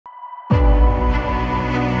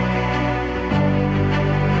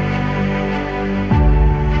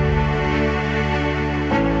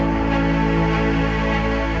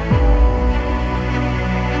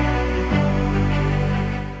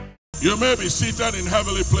You may be seated in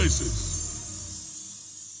heavenly places.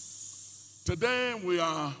 Today we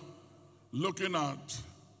are looking at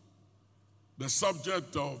the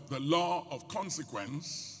subject of the law of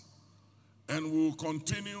consequence, and we'll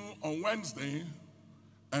continue on Wednesday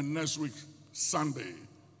and next week, Sunday,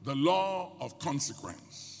 the law of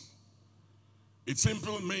consequence. It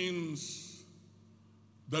simply means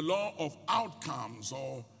the law of outcomes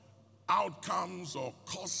or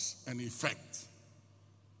cause and effect.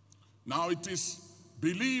 Now it is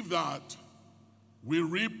believed that we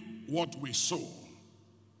reap what we sow.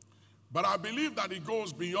 But I believe that it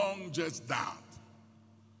goes beyond just that.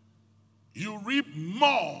 You reap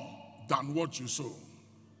more than what you sow.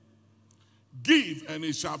 Give and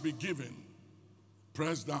it shall be given.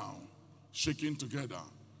 Pressed down, shaken together.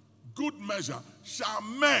 Good measure shall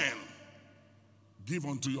men give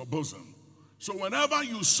unto your bosom. So whenever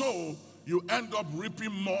you sow, you end up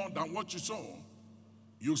reaping more than what you sow.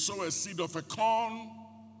 You sow a seed of a corn,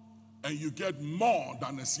 and you get more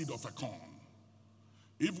than a seed of a corn.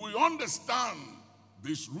 If we understand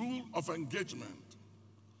this rule of engagement,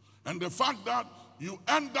 and the fact that you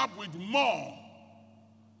end up with more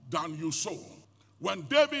than you sow. When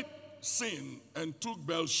David sinned and took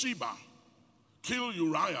Bathsheba, killed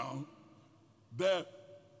Uriah, the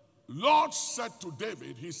Lord said to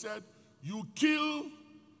David, he said, you kill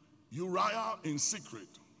Uriah in secret,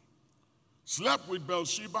 slept with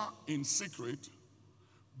Bathsheba in secret,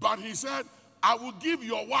 but he said, I will give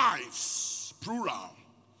your wives, plural,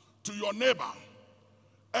 to your neighbor,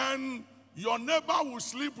 and your neighbor will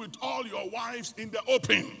sleep with all your wives in the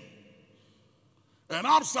open. And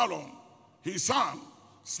Absalom, his son,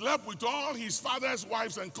 slept with all his father's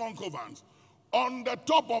wives and concubines on the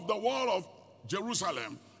top of the wall of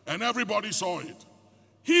Jerusalem, and everybody saw it.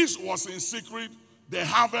 His was in secret, the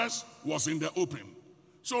harvest was in the open.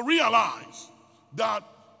 So realize that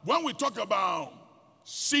when we talk about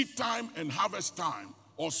seed time and harvest time,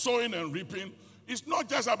 or sowing and reaping, it's not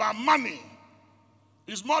just about money.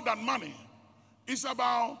 It's more than money. It's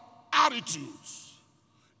about attitudes.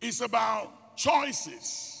 It's about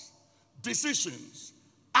choices, decisions,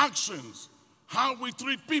 actions, how we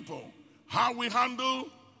treat people, how we handle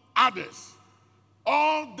others.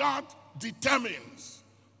 All that determines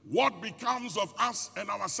what becomes of us and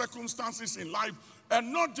our circumstances in life,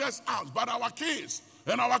 and not just us, but our kids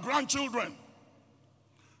and our grandchildren.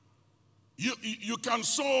 You can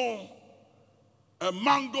sow a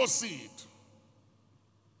mango seed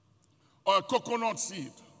or a coconut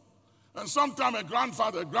seed. And sometimes a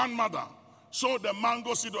grandfather, a grandmother sowed the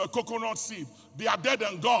mango seed or a coconut seed. They are dead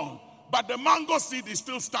and gone. But the mango seed is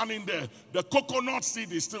still standing there. The coconut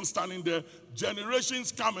seed is still standing there.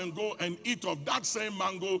 Generations come and go and eat of that same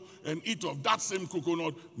mango and eat of that same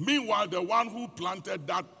coconut. Meanwhile, the one who planted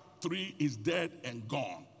that tree is dead and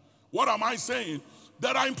gone. What am I saying?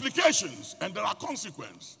 There are implications and there are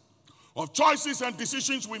consequences of choices and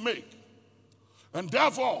decisions we make. And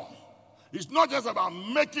therefore, it's not just about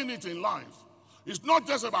making it in life. It's not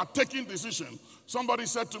just about taking decisions. Somebody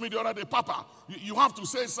said to me the other day, Papa, you have to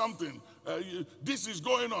say something. This is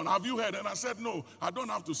going on. Have you heard? And I said, no, I don't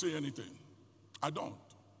have to say anything. I don't.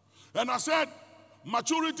 And I said,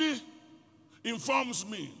 maturity informs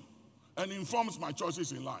me and informs my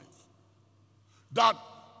choices in life. That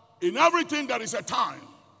in everything there is a time,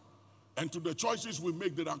 and to the choices we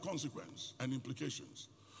make there are consequences and implications.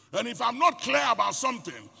 And if I'm not clear about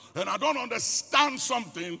something and I don't understand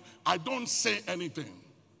something, I don't say anything.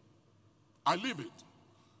 I leave it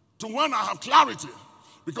to when I have clarity.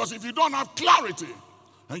 Because if you don't have clarity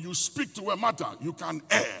and you speak to a matter, you can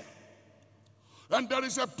err. And there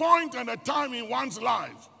is a point and a time in one's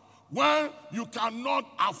life where you cannot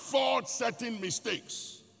afford certain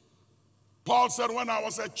mistakes. Paul said, when I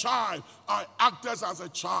was a child, I acted as a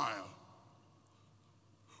child.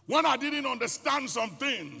 When I didn't understand some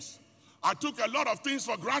things, I took a lot of things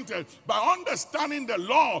for granted. By understanding the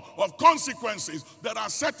law of consequences, there are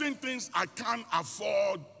certain things I can't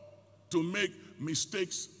afford to make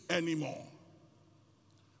mistakes anymore.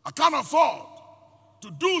 I can't afford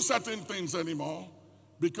to do certain things anymore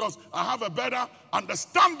because I have a better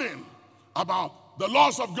understanding about the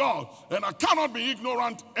laws of God, and I cannot be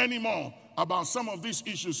ignorant anymore about some of these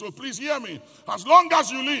issues. So please hear me. As long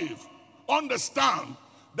as you live, understand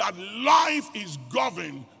that life is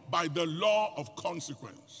governed by the law of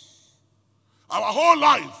consequence. Our whole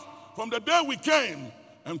life, from the day we came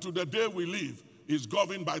and to the day we live, is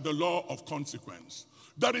governed by the law of consequence.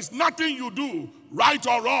 There is nothing you do, right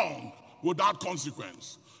or wrong, without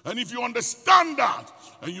consequence. And if you understand that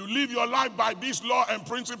and you live your life by this law and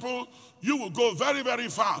principle, you will go very, very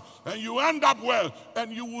far. And you end up well.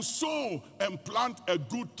 And you will sow and plant a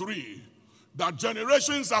good tree that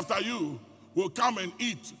generations after you will come and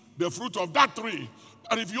eat the fruit of that tree.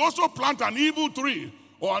 And if you also plant an evil tree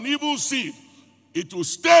or an evil seed, it will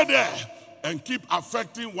stay there and keep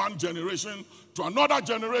affecting one generation to another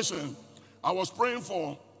generation. I was praying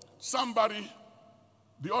for somebody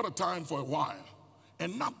the other time for a while,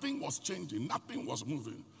 and nothing was changing, nothing was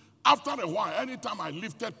moving. After a while, anytime I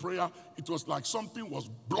lifted prayer, it was like something was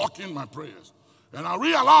blocking my prayers. And I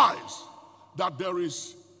realized that there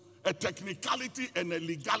is a technicality and a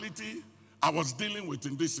legality I was dealing with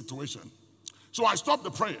in this situation. So I stopped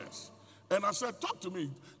the prayers and I said, talk to me.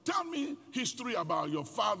 Tell me history about your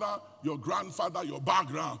father, your grandfather, your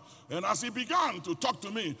background. And as he began to talk to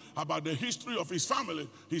me about the history of his family,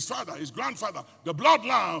 his father, his grandfather, the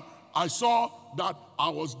bloodline, I saw that I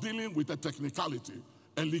was dealing with a technicality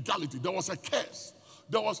and legality. There was a case.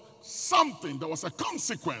 There was something, there was a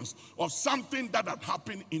consequence of something that had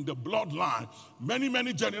happened in the bloodline many,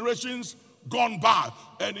 many generations gone by,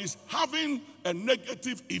 and is having a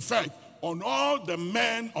negative effect on all the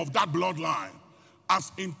men of that bloodline.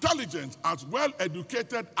 As intelligent, as well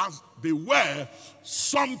educated as they were,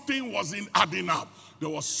 something wasn't adding up. There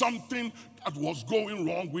was something that was going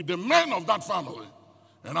wrong with the men of that family.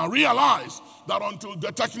 And I realized that until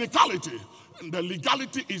the technicality and the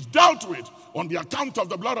legality is dealt with on the account of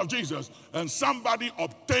the blood of Jesus, and somebody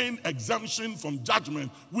obtained exemption from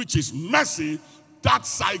judgment, which is mercy, that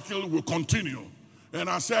cycle will continue. And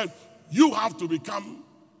I said, you have to become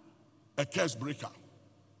a curse breaker.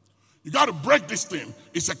 You got to break this thing.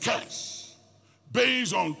 It's a curse.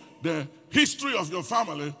 Based on the history of your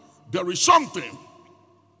family, there is something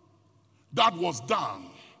that was done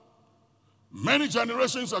many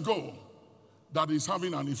generations ago that is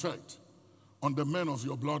having an effect on the men of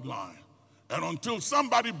your bloodline. And until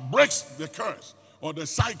somebody breaks the curse or the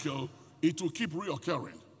cycle, it will keep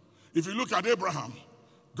reoccurring. If you look at Abraham,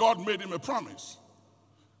 God made him a promise.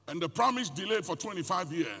 And the promise delayed for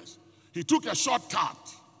 25 years. He took a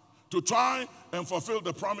shortcut to try and fulfill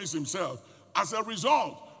the promise himself. As a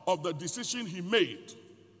result of the decision he made,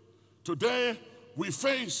 today we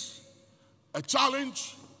face a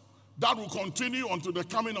challenge that will continue until the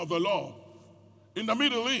coming of the Lord. In the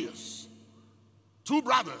Middle East, two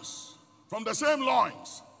brothers from the same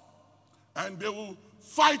loins, and they will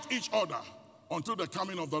fight each other until the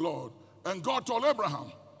coming of the Lord. And God told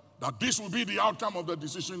Abraham that this will be the outcome of the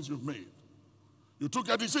decisions you've made. You took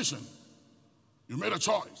a decision. You made a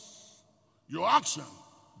choice. Your action,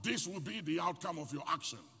 this will be the outcome of your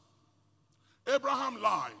action. Abraham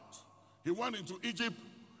lied. He went into Egypt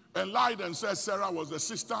and lied and said Sarah was the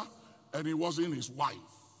sister and he wasn't his wife.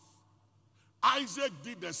 Isaac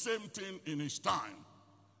did the same thing in his time,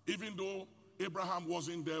 even though Abraham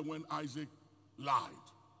wasn't there when Isaac lied.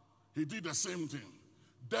 He did the same thing.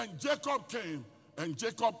 Then Jacob came, and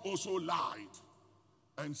Jacob also lied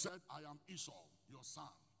and said, I am Esau, your son.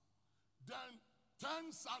 Then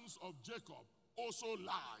 10 sons of Jacob also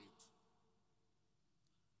lied.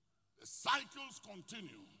 The cycles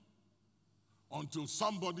continue until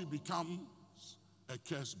somebody becomes a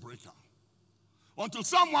curse breaker. Until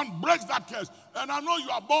someone breaks that curse. And I know you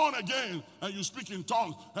are born again and you speak in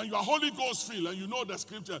tongues and you are Holy Ghost filled and you know the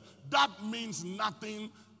scripture. That means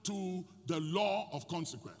nothing to the law of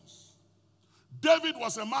consequence. David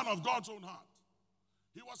was a man of God's own heart.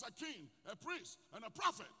 He was a king, a priest, and a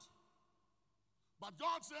prophet. But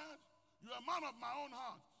God said, you're a man of my own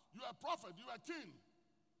heart. You're a prophet, you're a king,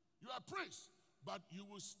 you're a priest, but you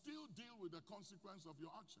will still deal with the consequence of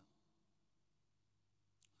your action.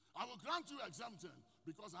 I will grant you exemption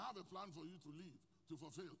because I have a plan for you to live, to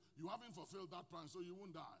fulfill. You haven't fulfilled that plan, so you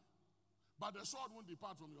won't die. But the sword won't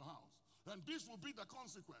depart from your house. And this will be the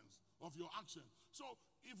consequence of your action. So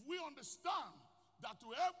if we understand that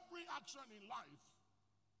to every action in life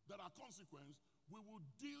that are consequences, we will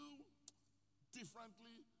deal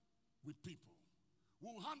differently with people.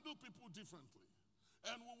 We will handle people differently.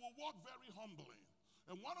 And we will walk very humbly.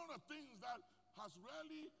 And one of the things that has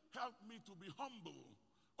really helped me to be humble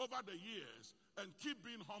over the years and keep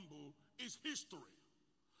being humble is history.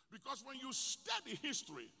 Because when you study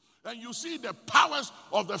history and you see the powers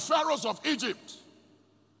of the pharaohs of Egypt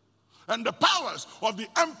and the powers of the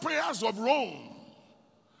emperors of Rome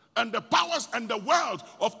and the powers and the wealth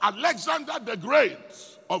of Alexander the Great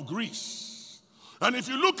of Greece, and if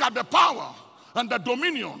you look at the power and the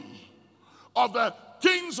dominion of the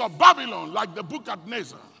kings of Babylon like the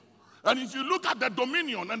Nebuchadnezzar, and if you look at the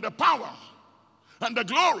dominion and the power and the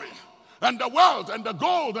glory and the wealth and the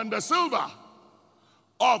gold and the silver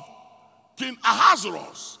of King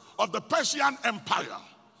Ahasuerus of the Persian Empire,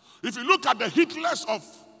 if you look at the Hitlers of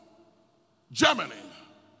Germany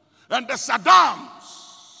and the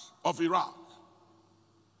Saddams of Iraq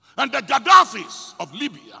and the Gaddafis of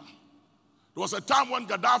Libya, there was a time when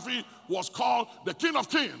Gaddafi was called the King of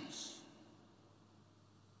Kings.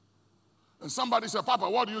 And somebody said, Papa,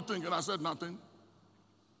 what do you think? And I said, nothing.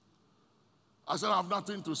 I said, I have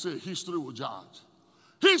nothing to say. History will judge.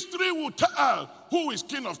 History will tell who is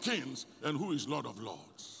King of Kings and who is Lord of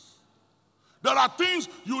Lords. There are things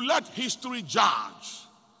you let history judge.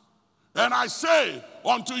 And I say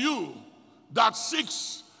unto you that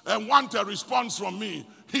seeks and want a response from me,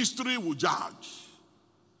 history will judge.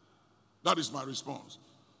 That is my response.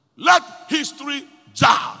 Let history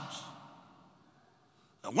judge.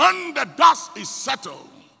 And when the dust is settled,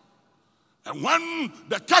 and when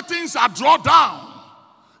the curtains are drawn down,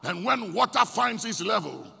 and when water finds its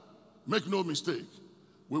level, make no mistake,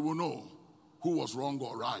 we will know who was wrong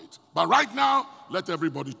or right. But right now, let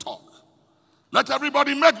everybody talk. Let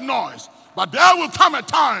everybody make noise. But there will come a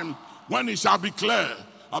time when it shall be clear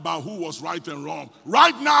about who was right and wrong.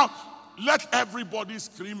 Right now, let everybody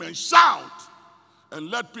scream and shout.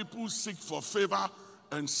 And let people seek for favor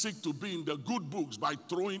and seek to be in the good books by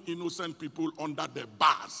throwing innocent people under the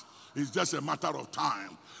bars. It's just a matter of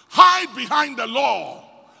time. Hide behind the law.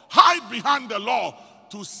 Hide behind the law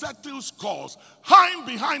to settle scores. Hide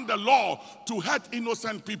behind the law to hurt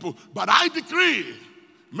innocent people. But I decree,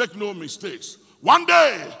 make no mistakes, one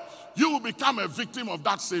day you will become a victim of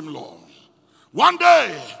that same law. One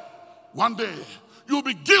day, you'll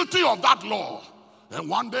be guilty of that law. And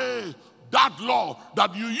one day, that law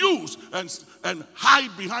that you use and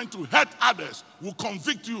hide behind to hurt others will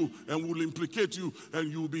convict you and will implicate you, and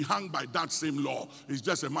you will be hung by that same law. It's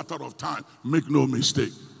just a matter of time. Make no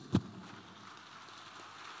mistake.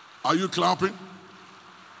 Are you clapping?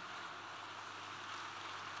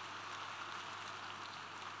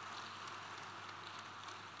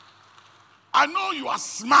 I know you are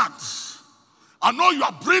smart. I know you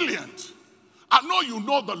are brilliant. I know you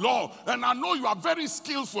know the law, and I know you are very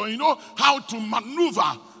skillful, you know how to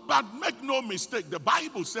maneuver. But make no mistake, the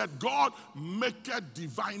Bible said God maketh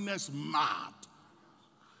diviners mad.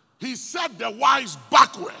 He set the wise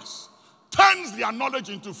backwards, turns their knowledge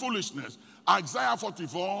into foolishness. Isaiah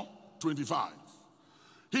 44:25.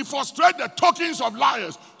 He frustrates the talkings of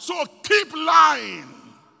liars. So keep lying.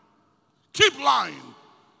 Keep lying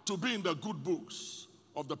to be in the good books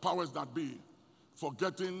of the powers that be,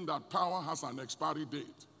 forgetting that power has an expiry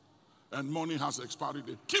date and money has expiry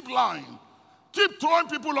date. Keep lying. Keep throwing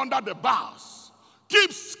people under the bars.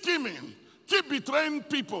 Keep scheming. Keep betraying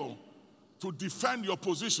people to defend your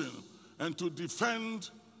position and to defend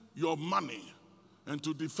your money and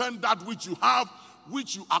to defend that which you have,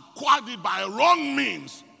 which you acquired it by wrong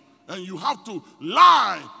means. And you have to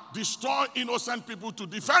lie, destroy innocent people to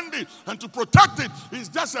defend it and to protect it. It's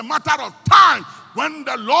just a matter of time when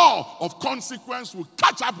the law of consequence will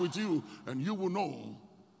catch up with you, and you will know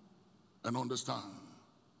and understand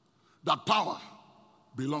that power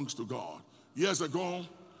belongs to God. Years ago,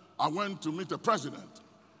 I went to meet the president.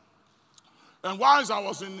 And whilst I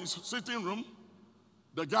was in his sitting room,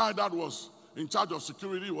 the guy that was in charge of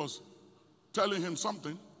security was telling him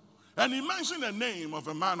something. And he mentioned the name of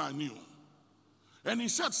a man I knew. And he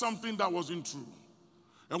said something that wasn't true.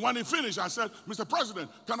 And when he finished, I said, Mr. President,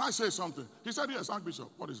 can I say something? He said, yes, Archbishop,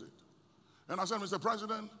 what is it? And I said, Mr.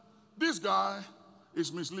 President, this guy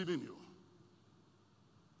is misleading you.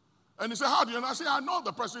 And he said, how do you know? I said, I know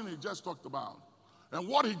the person he just talked about. And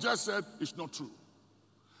what he just said is not true.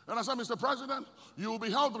 And I said, Mr. President, you will be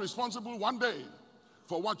held responsible one day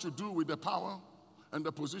for what you do with the power and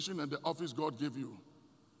the position and the office God gave you.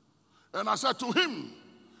 And I said to him,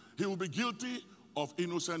 he will be guilty of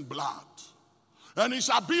innocent blood. And it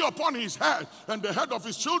shall be upon his head and the head of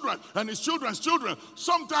his children and his children's children.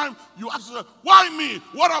 Sometimes you ask yourself, why me?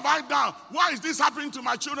 What have I done? Why is this happening to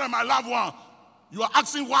my children and my loved one? You are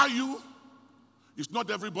asking why you? It's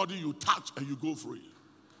not everybody you touch and you go free.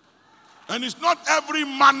 And it's not every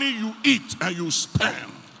money you eat and you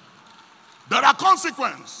spend. There are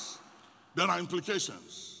consequences. There are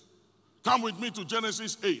implications. Come with me to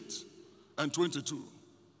Genesis 8:22.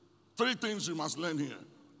 Three things you must learn here.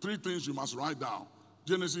 Three things you must write down.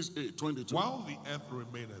 Genesis 8:22. While the earth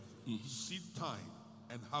remaineth, seed time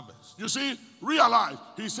and harvest. You see, realize,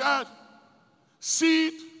 he said,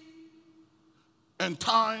 seed and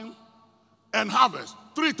time and harvest.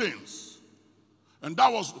 Three things. And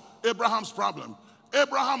that was Abraham's problem.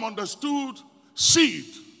 Abraham understood seed,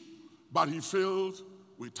 but he failed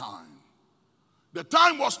with time. The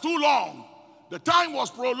time was too long. The time was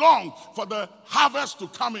prolonged for the harvest to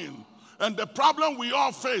come in. And the problem we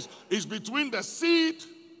all face is between the seed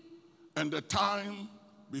and the time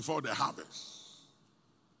before the harvest.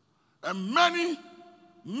 And many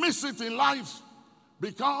miss it in life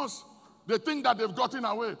because they think that they've gotten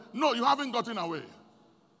away. No, you haven't gotten away.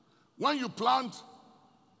 When you plant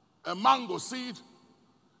a mango seed,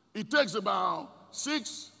 it takes about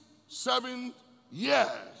 6, 7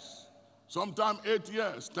 years, sometimes 8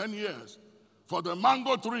 years, 10 years, for the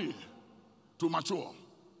mango tree to mature,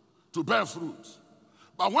 to bear fruit.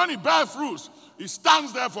 But when it bears fruit, it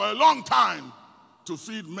stands there for a long time to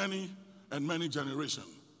feed many and many generations.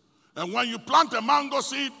 And when you plant a mango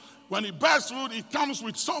seed, when it bears fruit, it comes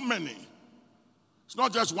with so many. It's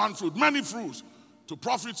not just one fruit, many fruits to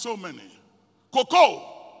profit so many. Cocoa.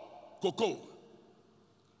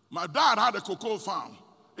 My dad had a cocoa farm.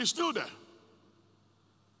 It's still there.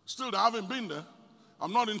 Still there. I haven't been there.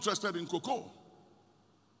 I'm not interested in cocoa.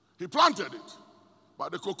 He planted it,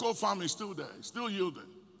 but the cocoa farm is still there. It's still yielding.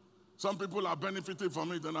 Some people are benefiting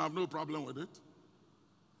from it, and I have no problem with it.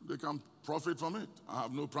 They can profit from it. I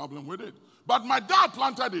have no problem with it. But my dad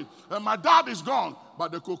planted it, and my dad is gone,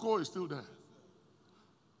 but the cocoa is still there.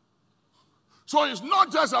 So it's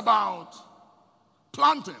not just about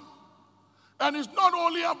planting. And it's not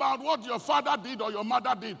only about what your father did or your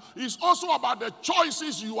mother did. It's also about the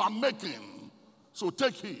choices you are making. So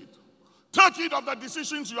take heed. Take heed of the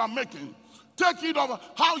decisions you are making. Take heed of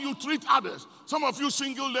how you treat others. Some of you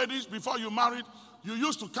single ladies, before you married, you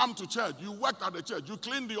used to come to church. You worked at the church. You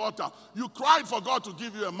cleaned the altar. You cried for God to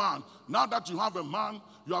give you a man. Now that you have a man,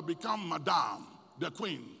 you have become Madame, the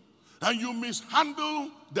queen. And you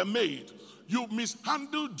mishandle the maid. You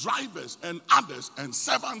mishandle drivers and others and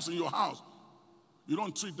servants in your house. You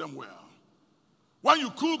don't treat them well. When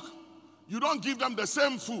you cook, you don't give them the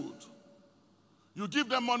same food. You give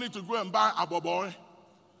them money to go and buy aboboy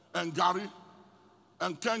and gari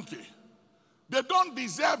and kenke. They don't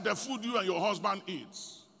deserve the food you and your husband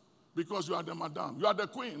eats because you are the madam, you are the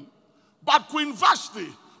queen. But Queen Vashti,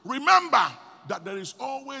 remember that there is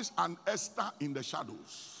always an Esther in the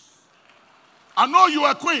shadows. I know you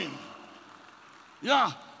are queen.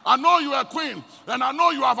 Yeah, I know you are queen, and I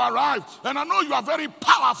know you have arrived, and I know you are very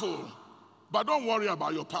powerful. But don't worry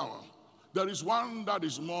about your power. There is one that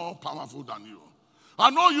is more powerful than you. I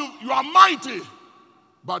know you are mighty,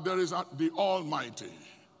 but there is the Almighty.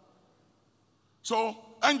 So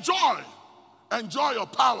enjoy your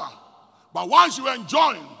power. But once you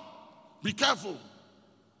enjoy, be careful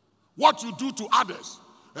what you do to others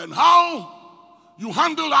and how you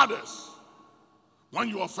handle others when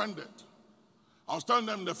you're offended. I was telling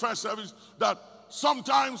them in the first service that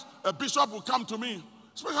sometimes a bishop will come to me,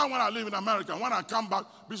 especially when I live in America. When I come back,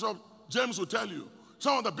 Bishop James will tell you.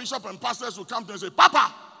 Some of the bishops and pastors will come to me and say,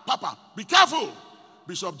 Papa, be careful.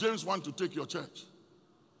 Bishop James wants to take your church.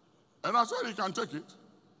 And I said, he can take it.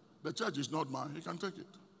 The church is not mine. He can take it.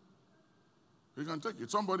 He can take it.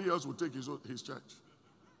 Somebody else will take his church.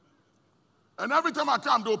 And every time I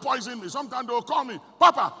come, they'll poison me. Sometimes they'll call me,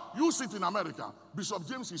 Papa, you sit in America. Bishop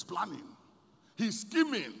James is planning. He's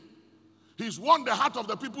scheming. He's won the heart of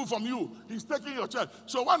the people from you. He's taking your church.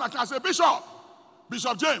 So when I can say,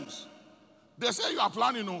 Bishop James, they say you are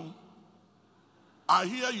planning. Oh, I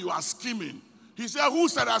hear you are scheming. He said, who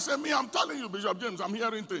said? I said, me, I'm telling you, Bishop James, I'm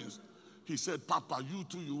hearing things. He said, Papa, you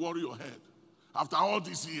too, you worry your head after all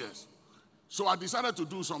these years. So I decided to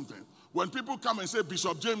do something. When people come and say,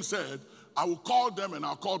 Bishop James said, I will call them and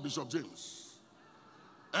I'll call Bishop James.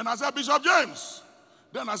 And I said, Bishop James.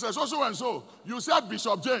 Then I said, so and so. You said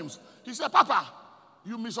Bishop James. He said, Papa,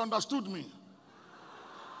 you misunderstood me.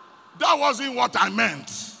 That wasn't what I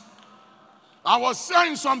meant. I was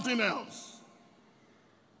saying something else.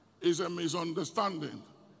 It's a misunderstanding.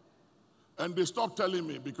 And they stopped telling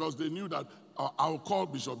me because they knew that I'll call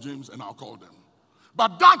Bishop James and I'll call them.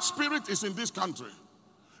 But that spirit is in this country.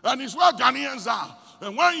 And it's where Ghanaians are.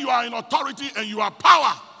 And when you are in authority and you have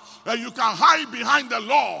power, and you can hide behind the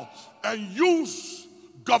law and use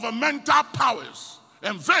governmental powers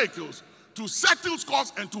and vehicles to settle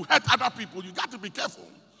scores and to hurt other people, you got to be careful.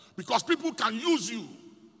 Because people can use you.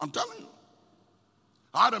 I'm telling you.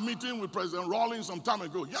 I had a meeting with President Rawlings some time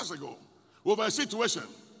ago, years ago, over a situation.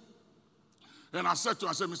 And I said to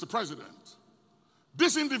him, Mr. President,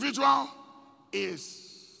 this individual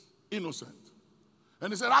is innocent.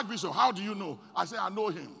 And he said, Archbishop, how do you know? I said, I know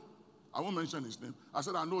him. I won't mention his name. I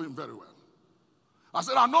said, I know him very well. I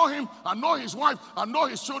said, I know him, I know his wife, I know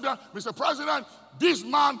his children. Mr. President, this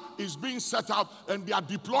man is being set up and they are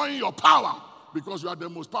deploying your power because you are the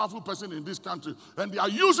most powerful person in this country. And they are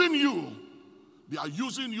using you. They are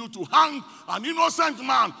using you to hang an innocent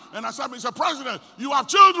man. And I said, Mr. President, you have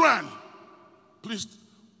children. Please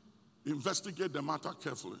investigate the matter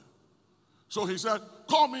carefully. So he said,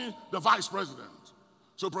 call me the vice president.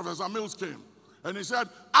 So Professor Mills came. And he said,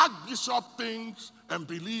 Archbishop thinks and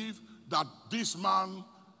believes that this man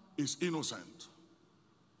is innocent.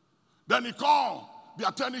 Then he called the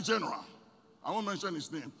Attorney General. I won't mention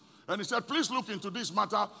his name. And he said, please look into this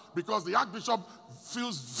matter because the Archbishop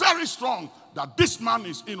feels very strong that this man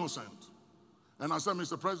is innocent. And I said,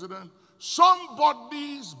 Mr. President,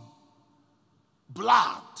 somebody's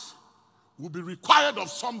blood will be required of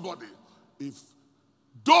somebody if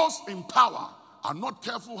those in power are not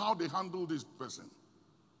careful how they handle this person.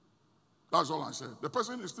 That's all I said. The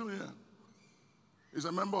person is still here. He's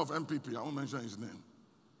a member of MPP. I won't mention his name.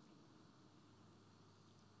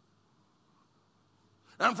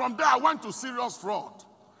 And from there, I went to serious fraud.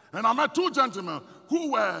 And I met two gentlemen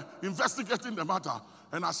who were investigating the matter.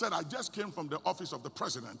 And I said, I just came from the office of the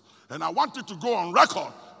president. And I wanted to go on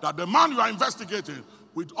record that the man you are investigating,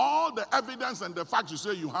 with all the evidence and the facts you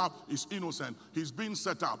say you have, is innocent. He's been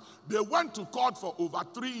set up. They went to court for over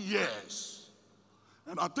 3 years.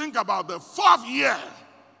 And I think about the 4th year,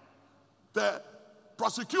 the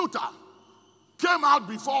prosecutor came out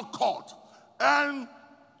before court and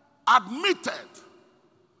admitted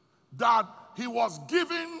that he was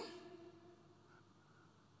given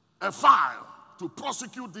a file to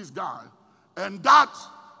prosecute this guy and that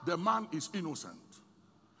the man is innocent.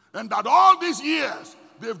 And that all these years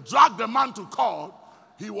they've dragged the man to court,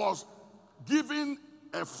 he was given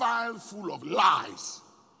a file full of lies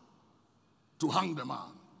to hang the man.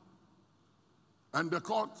 And the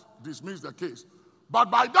court dismissed the case. But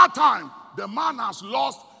by that time, the man has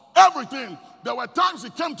lost everything. There were times he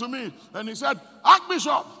came to me and he said,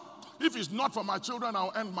 Archbishop, if it's not for my children,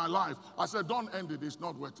 I'll end my life. I said, don't end it. It's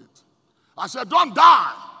not worth it. I said, don't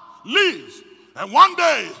die. Live. And one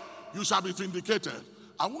day, you shall be vindicated.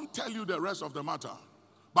 I won't tell you the rest of the matter.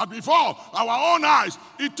 But before our own eyes,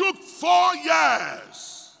 it took 4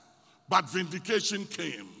 years. But vindication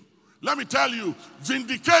came. Let me tell you,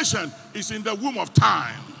 vindication is in the womb of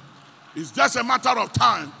time. It's just a matter of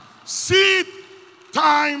time. Seed,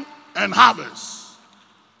 time, and harvest.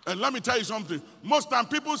 And let me tell you something. Most time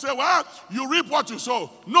people say, well, you reap what you sow.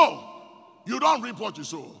 No, you don't reap what you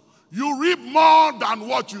sow. You reap more than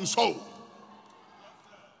what you sow.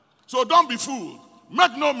 So don't be fooled.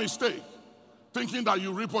 Make no mistake thinking that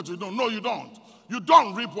you reap what you don't. No, you don't. You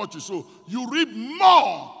don't reap what you sow. You reap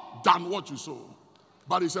more than what you sow.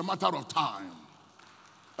 But it's a matter of time.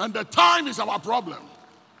 And the time is our problem.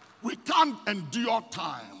 We can't endure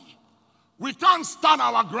time. We can't stand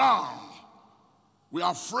our ground. We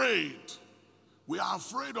are afraid. We are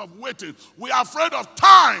afraid of waiting. We are afraid of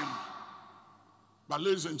time. But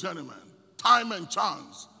ladies and gentlemen, time and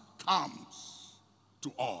chance comes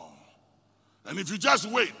to all. And if you just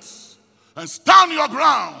wait and stand your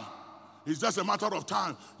ground, it's just a matter of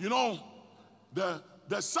time. You know, the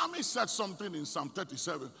psalmist said something in Psalm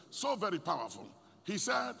 37, so very powerful. He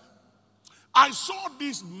said, I saw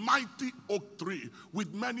this mighty oak tree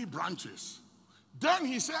with many branches. Then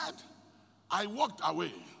he said, I walked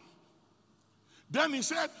away. Then he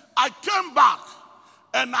said, I came back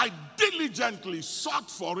and I diligently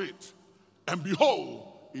sought for it. And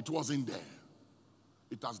behold, it wasn't there.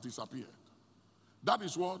 It has disappeared. That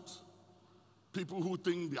is what people who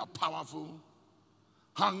think they are powerful,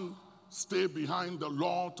 stay behind the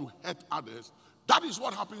law to hurt others. That is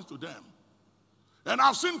what happens to them. And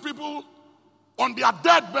I've seen people on their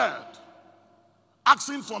deathbed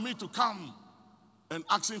asking for me to come and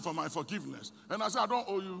asking for my forgiveness. And I said, I don't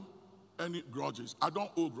owe you any grudges. I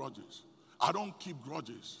don't owe grudges. I don't keep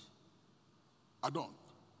grudges. I don't.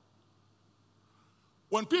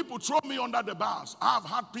 When people throw me under the bus, I've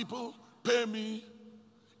had people pay me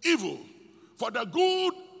evil for the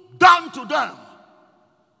good done to them.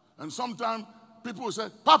 And sometimes people will say,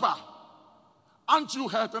 Papa, aren't you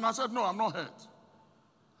hurt? And I said, no, I'm not hurt.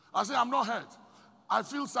 I said, I'm not hurt. I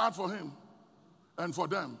feel sad for him and for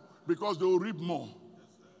them because they will reap more.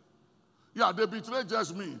 Yeah, they betrayed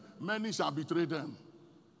just me. Many shall betray them.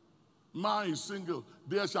 Man is single.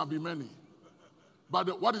 There shall be many.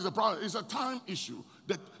 But what is the problem? It's a time issue.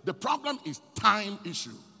 The problem is time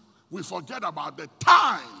issue. We forget about the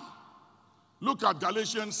time. Look at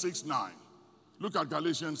Galatians 6:9. Look at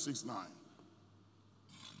Galatians 6:9.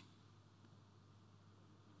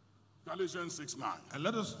 Galatians 6:9. And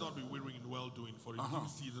let us not be weary in well-doing, for in due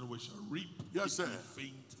season we shall reap. Yes, sir. We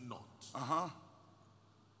faint not.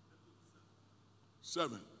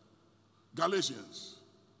 7. Galatians.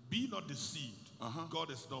 Be not deceived.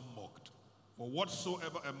 God is not mocked. For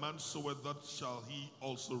whatsoever a man soweth, that shall he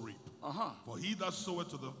also reap. For he that soweth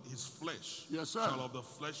to his flesh shall of the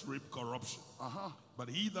flesh reap corruption. But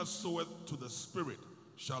he that soweth to the Spirit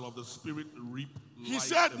shall of the Spirit reap life. He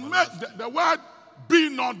said, the word be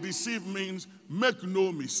not deceived means make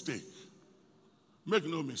no mistake. Make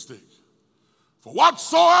no mistake. For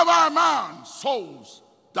whatsoever a man sows,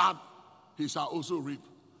 that he shall also reap.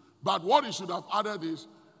 But what he should have added is,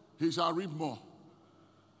 he shall reap more.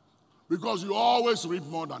 Because you always reap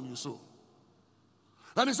more than you sow.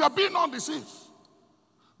 And he said, be not deceived.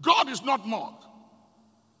 God is not mocked.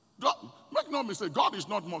 Make no mistake, God is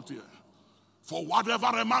not mocked here. For whatever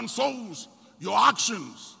a man sows, your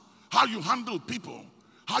actions, how you handle people,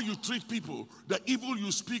 how you treat people, the evil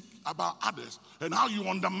you speak about others, and how you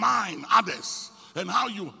undermine others, and how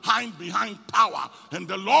you hide behind power and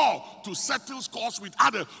the law to settle scores with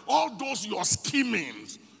others, all those your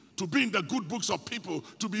schemings to be in the good books of people,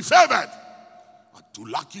 to be favored.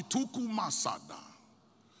 Atulaki tuku masada.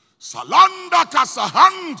 Salanda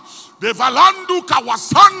kasahand, devalandu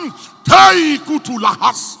kawasan, tei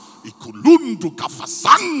kutulahas, ikulundu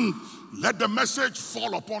kafasan. Let the message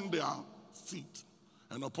fall upon their feet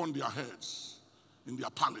and upon their heads, in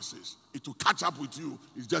their palaces. It will catch up with you.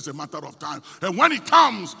 It's just a matter of time. And when it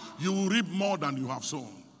comes, you will reap more than you have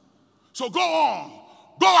sown. So go on.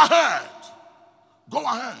 Go ahead. Go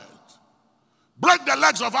ahead. Break the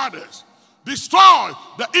legs of others. Destroy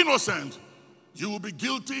the innocent. You will be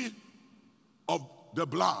guilty of the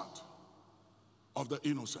blood of the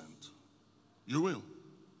innocent. You will.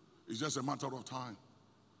 It's just a matter of time.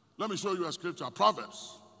 Let me show you a scripture.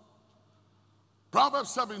 Proverbs. Proverbs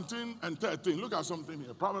 17 and 13. Look at something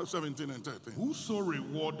here. Proverbs 17 and 13. Whoso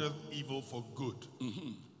rewardeth evil for good,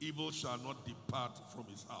 evil shall not depart from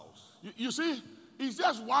his house. You see, it's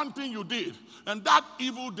just one thing you did, and that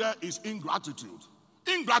evil there is ingratitude.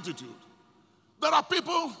 Ingratitude. There are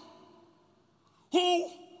people who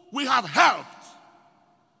we have helped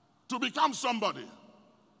to become somebody.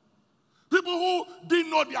 People who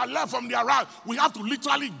didn't know their left from their right. We have to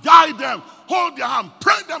literally guide them, hold their hand,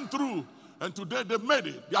 pray them through. And today they've made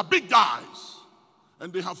it. They are big guys.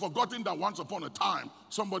 And they have forgotten that once upon a time,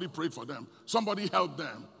 somebody prayed for them. Somebody helped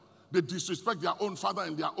them. They disrespect their own father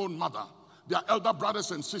and their own mother, their elder brothers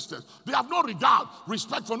and sisters. They have no regard,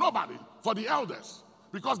 respect for nobody, for the elders.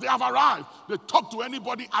 Because they have arrived. They talk to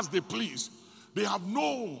anybody as they please. They have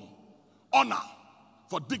no honor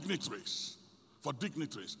for dignitaries. For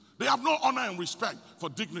dignitaries. They have no honor and respect for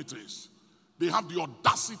dignitaries. They have the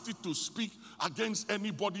audacity to speak against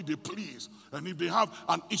anybody they please. And if they have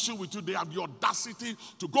an issue with you, they have the audacity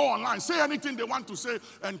to go online, say anything they want to say,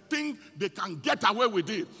 and think they can get away with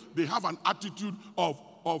it. They have an attitude of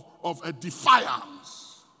a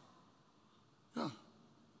defiance. Yeah.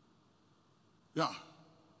 Yeah.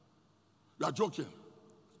 You are joking.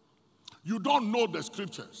 You don't know the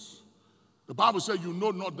scriptures. The Bible says you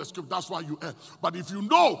know not the scripture, that's why you err. But if you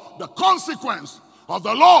know the consequence of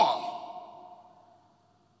the law,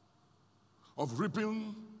 of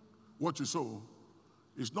reaping what you sow,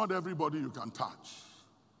 it's not everybody you can touch.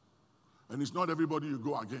 And it's not everybody you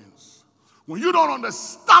go against. When you don't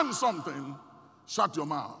understand something, shut your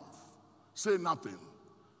mouth. Say nothing.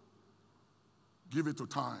 Give it to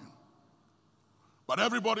time. But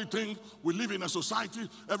everybody thinks we live in a society,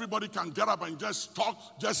 everybody can get up and just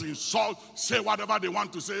talk, just insult, say whatever they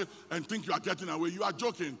want to say, and think you are getting away. You are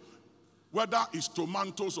joking. Whether it's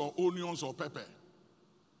tomatoes or onions or pepper,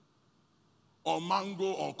 or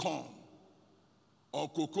mango or corn, or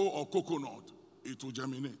cocoa or coconut, it will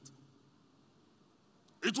germinate.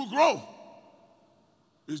 It will grow.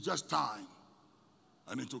 It's just time,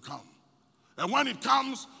 and it will come. And when it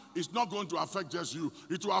comes, it's not going to affect just you.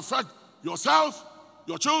 It will affect yourself,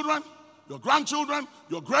 your children, your grandchildren,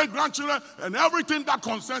 your great-grandchildren, and everything that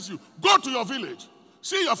concerns you. Go to your village.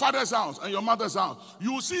 See your father's house and your mother's house.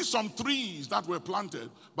 You will see some trees that were planted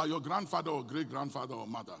by your grandfather or great-grandfather or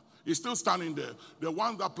mother. It's still standing there. The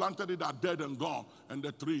ones that planted it are dead and gone, and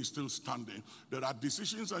the tree is still standing. There are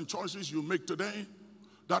decisions and choices you make today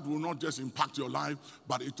that will not just impact your life,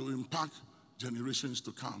 but it will impact generations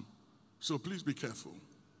to come. So please be careful.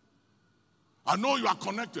 I know you are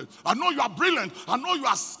connected. I know you are brilliant. I know you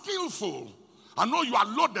are skillful. I know you are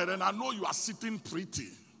loaded, and I know you are sitting pretty.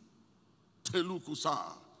 Telukusa,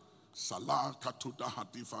 Salah Katuda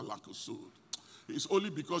Hatifa Lakusud. It's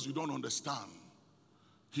only because you don't understand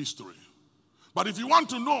history. But if you want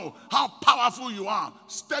to know how powerful you are,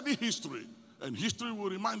 study history. And history will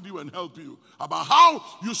remind you and help you about how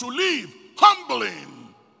you should live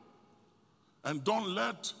humbling. And don't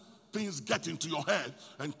let things get into your head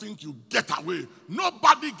and think you get away.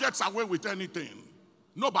 Nobody gets away with anything.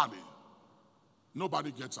 Nobody.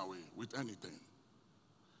 Nobody gets away with anything.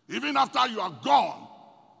 Even after you are gone,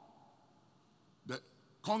 the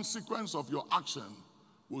consequence of your action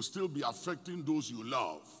will still be affecting those you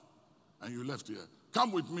love. And you left here.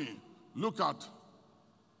 Come with me. Look at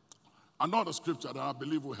another scripture that I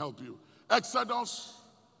believe will help you. Exodus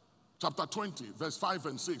chapter 20, verse 5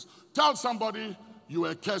 and 6. Tell somebody you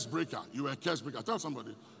are a curse breaker. You are a curse breaker. Tell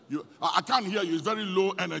somebody. I can't hear you. It's very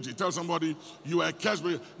low energy. Tell somebody you are a curse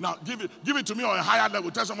breaker. Now give it to me on a higher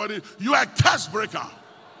level. Tell somebody you are a curse breaker.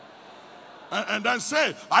 And then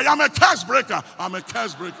say, I am a curse breaker. I'm a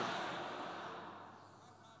curse breaker.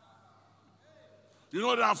 You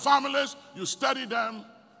know, there are families, you study them,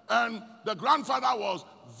 and the grandfather was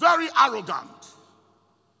very arrogant.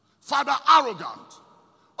 Father arrogant.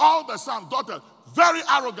 All the sons, daughters, very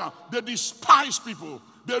arrogant. They despise people.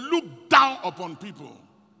 They look down upon people.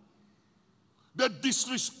 They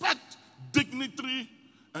disrespect dignity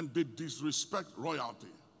and they disrespect royalty.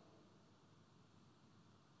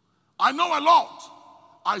 I know a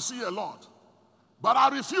lot. I see a lot. But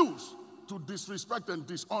I refuse to disrespect and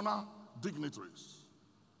dishonor dignitaries.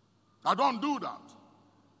 I don't do that.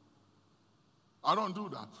 I don't do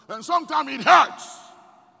that. And sometimes it hurts.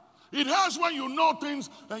 It hurts when you know things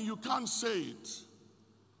and you can't say it.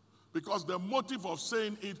 Because the motive of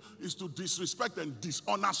saying it is to disrespect and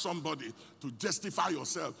dishonor somebody, to justify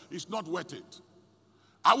yourself. It's not worth it.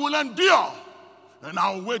 I will endure and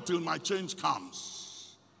I'll wait till my change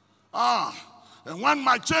comes. And when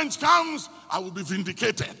my change comes, I will be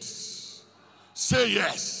vindicated. Say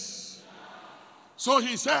yes. So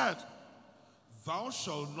he said, thou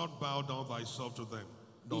shalt not bow down thyself to them,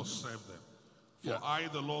 nor serve them. For I,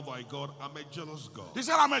 the Lord thy God, am a jealous God. He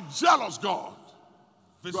said, I'm a jealous God.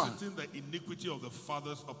 Visiting the iniquity of the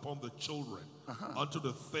fathers upon the children, unto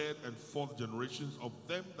the third and fourth generations of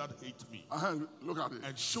them that hate me. Look at it.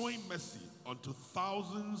 And showing mercy unto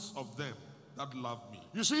thousands of them that love me.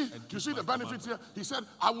 You see the benefits here? He said,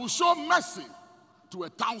 I will show mercy to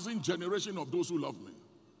 1,000 generations of those who love me.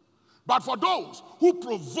 But for those who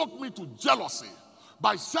provoke me to jealousy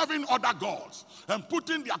by serving other gods and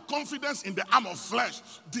putting their confidence in the arm of flesh,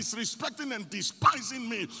 disrespecting and despising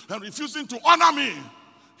me and refusing to honor me,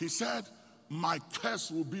 he said, my curse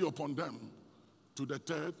will be upon them to the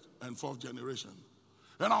third and fourth generation.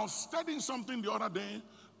 And I was studying something the other day.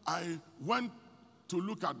 I went to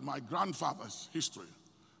look at my grandfather's history,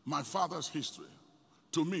 my father's history.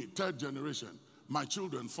 To me, third generation, my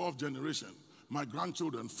children, fourth generation, my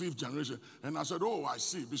grandchildren, fifth generation. And I said, oh, I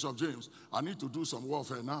see, Bishop James, I need to do some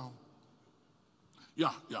warfare now.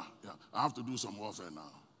 Yeah. I have to do some warfare now.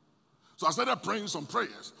 So I started praying some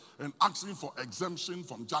prayers and asking for exemption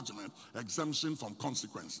from judgment, exemption from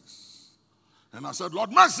consequences. And I said,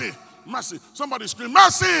 Lord, mercy, mercy. Somebody scream,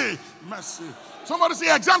 mercy, mercy. Somebody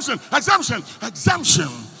say exemption, exemption, exemption,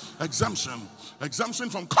 exemption, exemption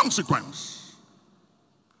from consequence.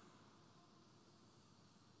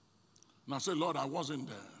 And I said, Lord, I wasn't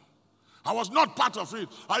there. I was not part of it.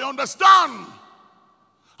 I understand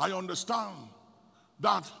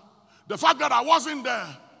that the fact that I wasn't there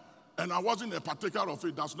and I wasn't a partaker of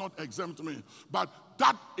it does not exempt me. But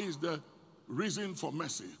that is the reason for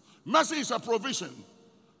mercy. Mercy is a provision.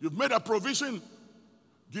 You've made a provision,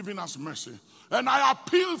 giving us mercy. And I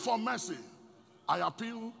appeal for mercy. I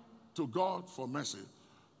appeal to God for mercy.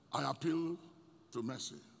 I appeal to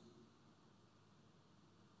mercy.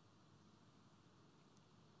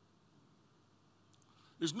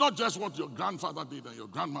 It's not just what your grandfather did and your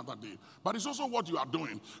grandmother did, but it's also what you are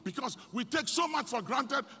doing. Because we take so much for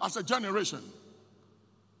granted as a generation.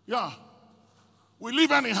 Yeah. We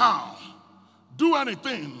live anyhow. Do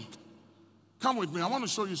anything. Come with me. I want to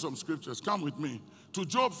show you some scriptures. Come with me to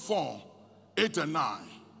Job 4, 8 and 9.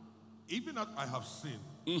 Even as I have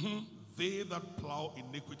seen, they that plow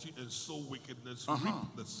iniquity and sow wickedness reap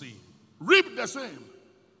the same. Reap the same.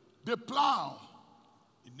 They plow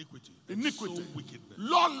iniquity, wickedness,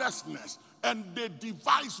 lawlessness, and they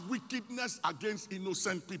devise wickedness against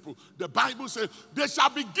innocent people. The Bible says they shall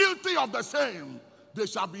be guilty of the same. They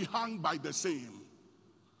shall be hanged by the same.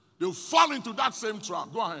 They'll fall into that same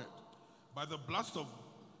trap. Go ahead. By the blast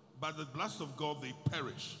of God they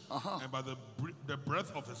perish, and by the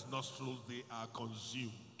breath of his nostrils they are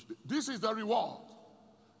consumed. This is the reward.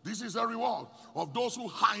 This is the reward of those who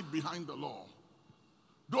hide behind the law.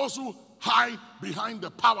 Those who hide behind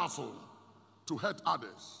the powerful to hurt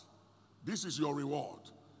others. This is your reward.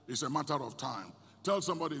 It's a matter of time. Tell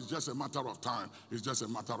somebody it's just a matter of time. It's just a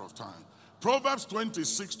matter of time. Proverbs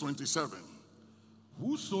 26:27.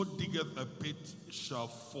 Whoso diggeth a pit shall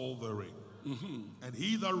fall therein. And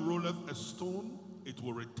he that rolleth a stone, it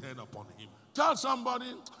will return upon him. Tell somebody,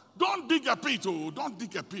 don't dig a pit, don't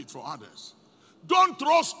dig a pit for others. Don't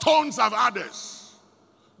throw stones at others.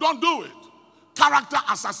 Don't do it. Character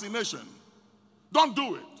assassination. Don't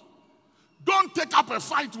do it. Don't take up a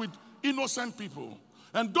fight with innocent people.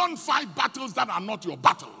 And don't fight battles that are not your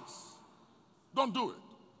battles. Don't do it.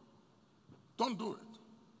 Don't do it.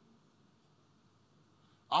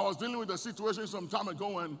 I was dealing with a situation some time ago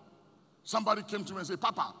when somebody came to me and said,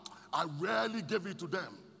 Papa, I rarely gave it to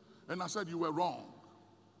them. And I said, you were wrong.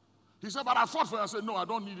 He said, but I fought for you. I said, no, I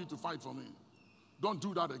don't need you to fight for me. Don't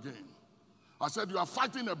do that again. I said, you are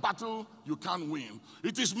fighting a battle you can't win.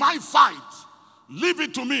 It is my fight. Leave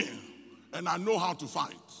it to me. And I know how to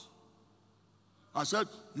fight. I said,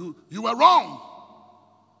 you were wrong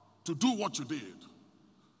to do what you did.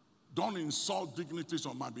 Don't insult dignities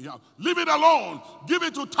on my behalf. Leave it alone. Give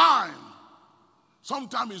it to time.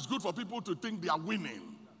 Sometimes it's good for people to think they are winning.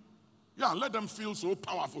 Yeah, let them feel so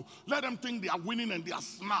powerful. Let them think they are winning and they are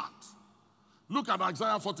smart. Look at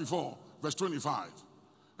Isaiah 44, verse 25.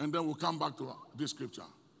 And then we'll come back to this scripture.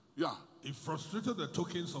 Yeah. He frustrated the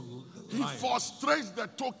tokens of liars. He frustrates the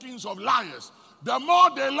tokens of liars. The more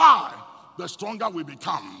they lie, the stronger we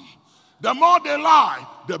become. The more they lie,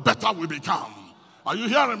 the better we become. Are you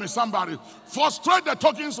hearing me, somebody? Frustrate the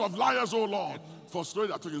tokens of liars, oh Lord. Frustrate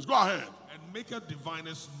the tokens. Go ahead. And make a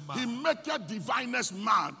divinest man. He make a divinest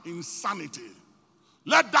man in sanity.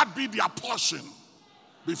 Let that be their portion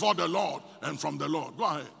before the Lord and from the Lord. Go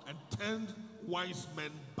ahead. And tend wise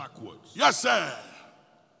men backwards. Yes, sir.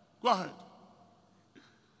 Go ahead.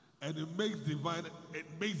 And it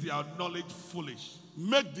makes their knowledge foolish.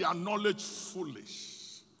 Make their knowledge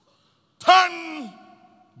foolish. Turn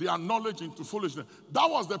their knowledge into foolishness. That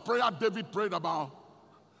was the prayer David prayed about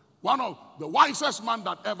one of the wisest men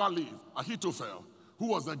that ever lived, Ahithophel, who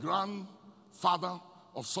was the grandfather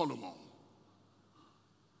of Solomon.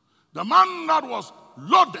 The man that was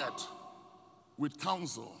loaded with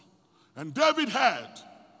counsel. And David heard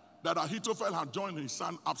that Ahithophel had joined his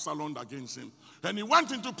son Absalom against him. And he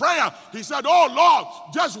went into prayer. He said, oh Lord,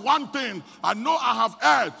 just one thing. I know I have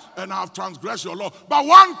erred and I have transgressed your law. But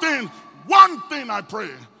one thing I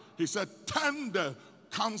pray. He said, turn the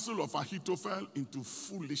counsel of Ahithophel into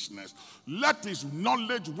foolishness. Let his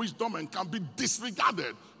knowledge, wisdom, and can be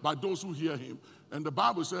disregarded by those who hear him. And the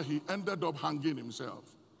Bible says he ended up hanging himself.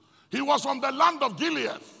 He was from the land of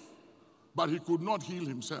Gilead, but he could not heal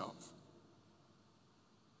himself.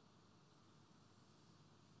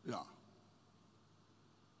 Yeah.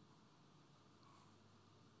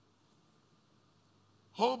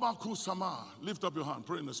 Lift up your hand,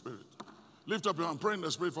 pray in the Spirit. Lift up your hand, pray in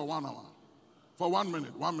the Spirit for 1 hour. For 1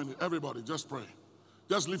 minute, 1 minute. Everybody, just pray.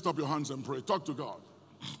 Just lift up your hands and pray. Talk to God.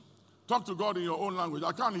 Talk to God in your own language.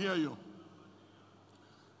 I can't hear you.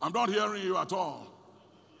 I'm not hearing you at all.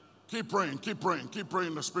 Keep praying, keep praying, keep praying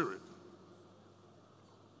in the Spirit.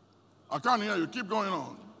 I can't hear you. Keep going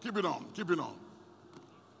on. Keep it on. Keep it on.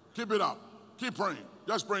 Keep it up. Keep praying.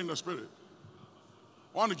 Just pray in the Spirit.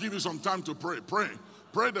 I want to give you some time to pray. Pray.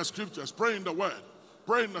 Pray the scriptures. Pray in the Word.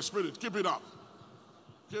 Pray in the Spirit. Keep it up.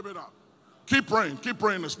 Keep it up. Keep praying. Keep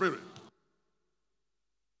praying in the Spirit.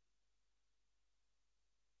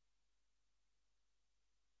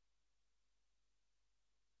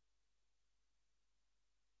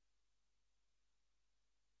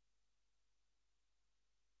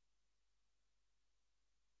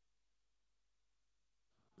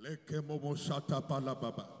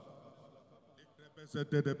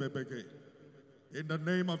 In the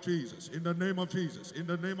name of Jesus, in the name of Jesus, in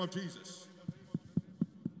the name of Jesus.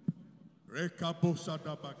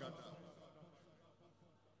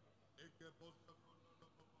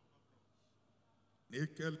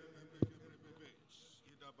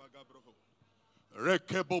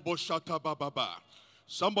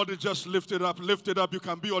 Somebody just lift it up, lift it up. You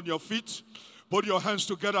can be on your feet. Put your hands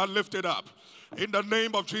together, lift it up. In the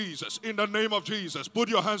name of Jesus, in the name of Jesus. Put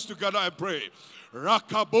your hands together and pray.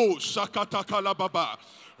 Rakabo shakatakala baba.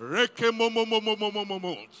 Reke momo momo momo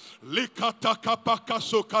momo. Likataka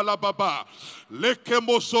sokala baba. Leke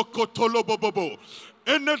mosokotolo bobobo.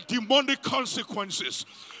 Any demonic consequences,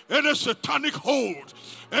 any satanic hold,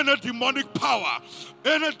 any demonic power,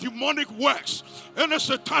 any demonic works, any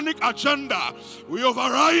satanic agenda, we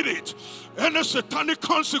override it. Any satanic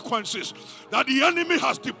consequences that the enemy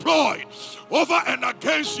has deployed over and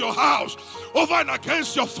against your house, over and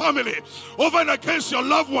against your family, over and against your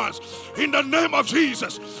loved ones, in the name of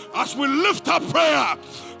Jesus, as we lift up prayer,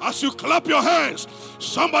 as you clap your hands,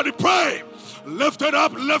 somebody pray. Lift it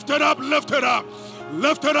up, lift it up, lift it up,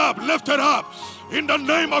 lift it up, lift it up. In the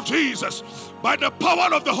name of Jesus, by the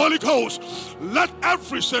power of the Holy Ghost, let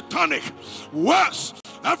every satanic works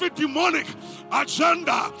every demonic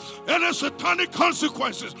agenda, any satanic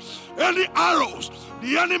consequences, any arrows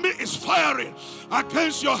the enemy is firing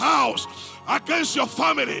against your house, against your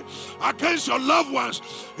family, against your loved ones,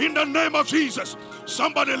 in the name of Jesus.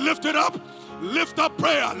 Somebody lift it up. Lift up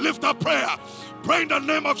prayer. Lift up prayer. Pray in the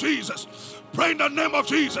name of Jesus. Pray in the name of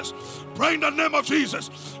Jesus. Pray in the name of Jesus.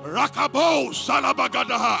 Rakabo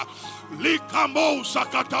salabagadaha. Likamo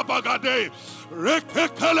sakatabagade.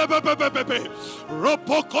 Rekekelebebebebe.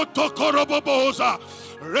 Ropokotokoroboboza.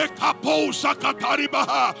 Rekapo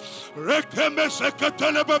sakataribaha.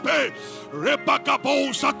 Rekemeseketelebebe.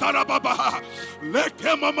 Repakabo satarababaha.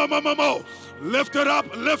 Lekemamamamamo. Lift it up,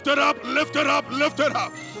 lift it up, lift it up, lift it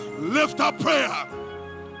up. Lift up prayer.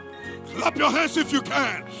 Clap your hands if you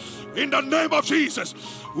can. In the name of Jesus,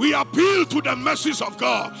 we appeal to the mercies of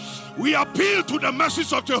God. We appeal to the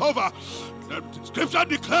mercies of Jehovah. The scripture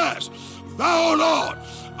declares, Thou, O Lord,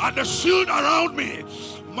 art the shield around me,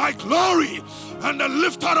 my glory, and the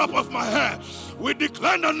lifter up of my head. We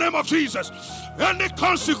declare in the name of Jesus, any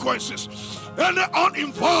consequences, any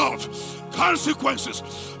uninvolved consequences,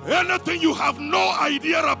 anything you have no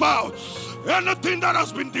idea about, anything that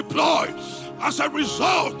has been deployed as a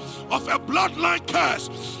result of a bloodline curse,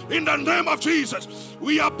 in the name of Jesus,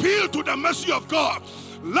 we appeal to the mercy of God.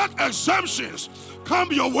 Let exemptions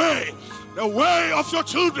come your way, the way of your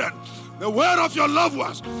children, the way of your loved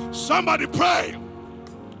ones. Somebody pray.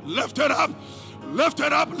 Lift it up, lift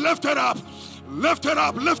it up, lift it up, lift it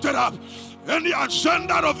up, lift it up. Any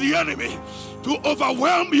agenda of the enemy to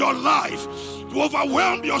overwhelm your life, to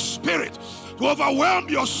overwhelm your spirit, to overwhelm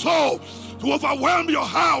your soul, to overwhelm your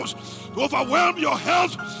house, to overwhelm your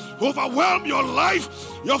health, to overwhelm your life,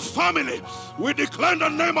 your family. We declare in the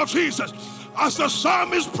name of Jesus, as the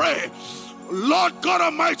psalmist pray, Lord God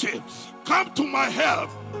Almighty, come to my help,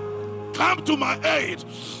 come to my aid,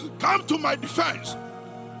 come to my defense.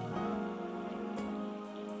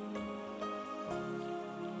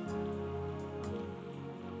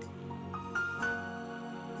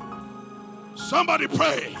 Somebody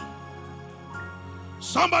pray.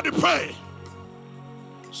 Somebody pray.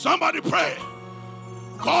 Somebody pray.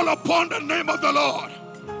 Call upon the name of the Lord.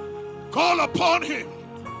 Call upon him.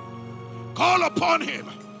 Call upon him.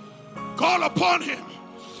 Call upon him.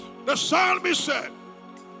 The psalmist said,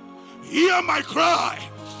 Hear my cry,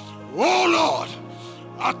 O Lord,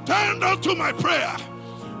 attend unto my prayer.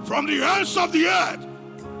 From the ends of the earth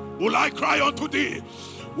will I cry unto thee.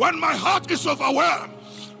 When my heart is overwhelmed,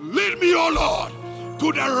 lead me, O Lord,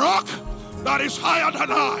 to the rock that is higher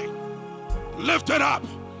than I. Lift it up.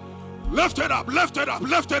 Lift it up. Lift it up.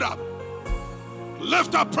 Lift it up.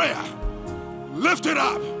 Lift up prayer. Lift it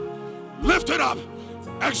up. Lift it up.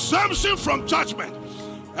 Exemption from judgment.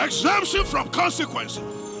 Exemption from consequences.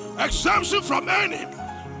 Exemption from any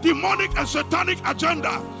demonic and satanic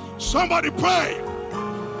agenda. Somebody pray.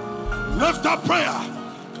 Lift up prayer.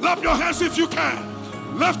 Clap your hands if you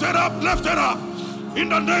can. Lift it up. Lift it up. In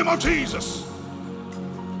the name of Jesus.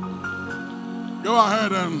 Go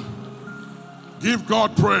ahead and give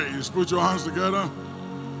God praise. Put your hands together.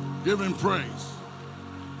 Give him praise.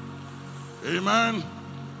 Amen.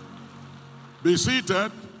 Be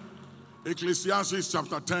seated. Ecclesiastes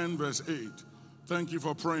chapter 10 verse 8. Thank you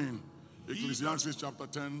for praying. Ecclesiastes chapter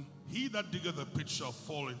 10. He that diggeth a pit shall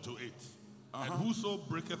fall into it. And whoso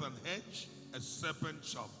breaketh an hedge, a serpent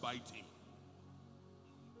shall bite him.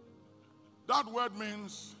 That word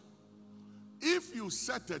means if you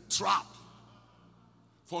set a trap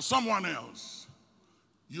for someone else,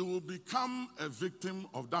 you will become a victim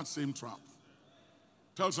of that same trap.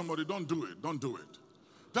 Tell somebody, don't do it. Don't do it.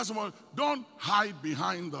 Tell somebody, don't hide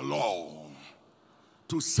behind the law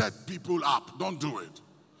to set people up. Don't do it.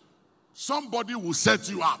 Somebody will set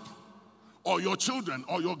you up, or your children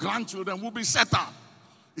or your grandchildren will be set up.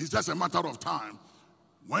 It's just a matter of time.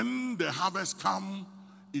 When the harvest comes,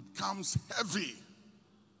 it comes heavy.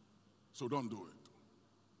 So don't do it.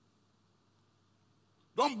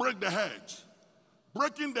 Don't break the hedge.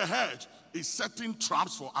 Breaking the hedge is setting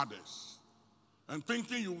traps for others and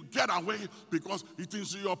thinking you will get away because it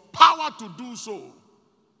is your power to do so.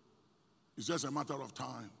 It's just a matter of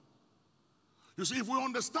time. You see, if we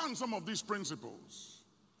understand some of these principles,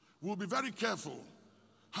 we'll be very careful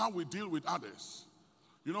how we deal with others.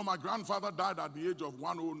 You know, my grandfather died at the age of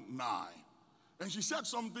 109. And she said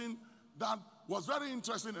something that was very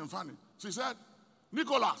interesting and funny. She said,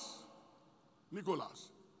 Nicholas,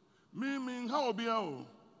 how be you?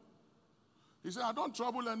 He said, I don't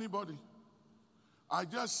trouble anybody. I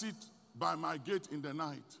just sit by my gate in the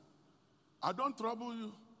night. I don't trouble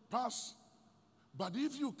you. Pass. But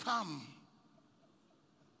if you come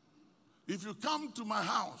to my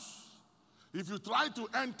house If you try to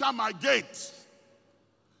enter my gate,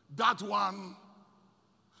 that one,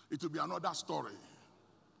 it will be another story.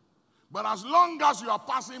 But as long as you are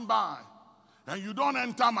passing by and you don't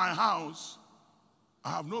enter my house,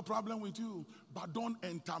 I have no problem with you, but don't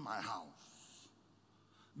enter my house.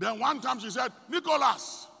 Then one time she said,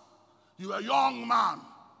 Nicholas, you are a young man,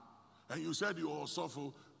 and you said you are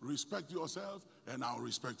also respect yourself, and I'll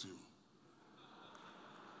respect you.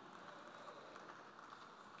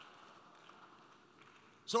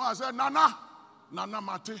 So I said, Nana,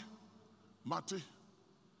 Mate,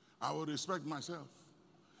 I will respect myself.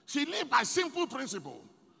 She lived by simple principle.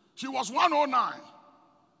 She was 109.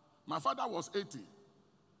 My father was 80.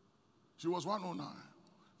 She was 109.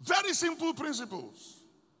 Very simple principles.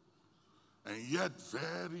 And yet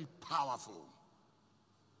very powerful.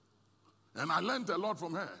 And I learned a lot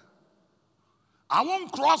from her. I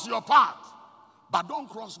won't cross your path, but don't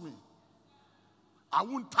cross me. I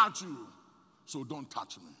won't touch you, so don't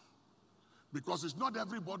touch me. Because it's not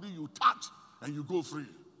everybody you touch and you go free.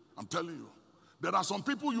 I'm telling you. There are some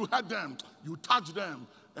people you hurt them, you touch them,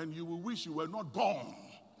 and you will wish you were not born.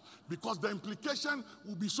 Because the implication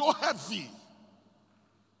will be so heavy.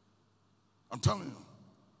 I'm telling you.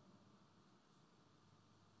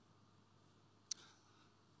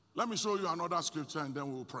 Let me show you another scripture and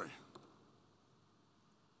then we'll pray.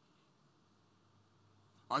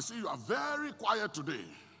 I see you are very quiet today.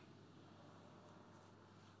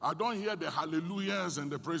 I don't hear the hallelujahs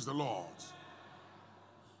and the praise the Lord.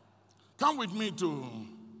 Come with me to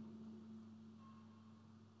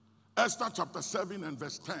Esther chapter 7 and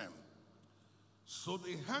verse 10. So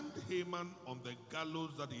they hanged Haman on the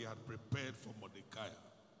gallows that he had prepared for Mordecai.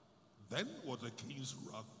 Then was the king's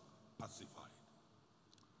wrath pacified.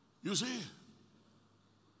 You see,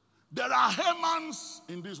 there are Hamans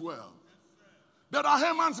in this world. There are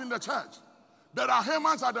Hamans in the church. There are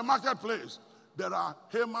Hamans at the marketplace. There are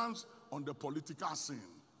Hamans on the political scene.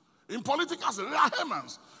 In political scene, there are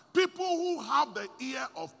Hamans. People who have the ear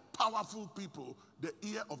of powerful people, the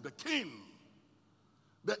ear of the king,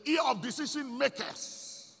 the ear of decision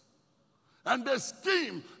makers. And they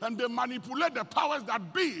scheme and they manipulate the powers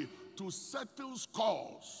that be to settle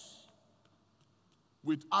scores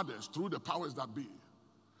with others through the powers that be.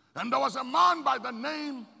 And there was a man by the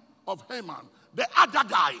name of Haman, the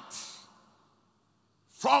Agagite,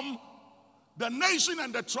 from the nation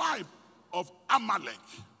and the tribe of Amalek.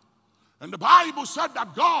 And the Bible said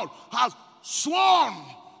that God has sworn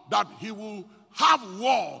that he will have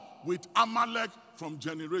war with Amalek from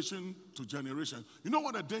generation to generation. You know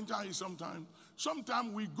what the danger is sometimes?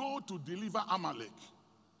 Sometimes we go to deliver Amalek,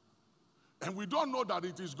 and we don't know that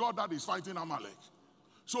it is God that is fighting Amalek.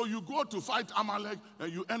 So you go to fight Amalek,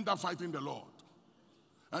 and you end up fighting the Lord.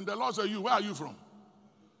 And the Lord says, where are you from?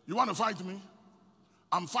 You want to fight me?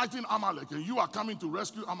 I'm fighting Amalek, and you are coming to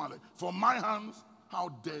rescue Amalek. From my hands, how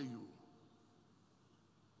dare you?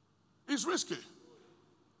 It's risky.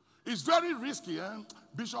 It's very risky,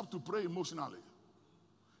 Bishop, to pray emotionally.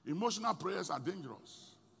 Emotional prayers are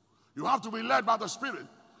dangerous. You have to be led by the Spirit.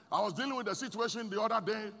 I was dealing with a situation the other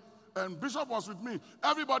day, and Bishop was with me.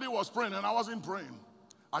 Everybody was praying, and I wasn't praying.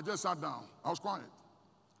 I just sat down. I was quiet.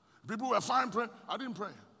 People were fine praying. I didn't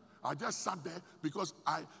pray. I just sat there because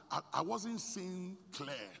I wasn't seeing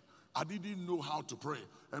clear. I didn't know how to pray.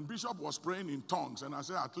 And Bishop was praying in tongues. And I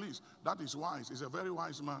said, at least that is wise. He's a very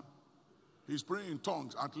wise man. He's praying in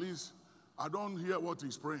tongues. At least I don't hear what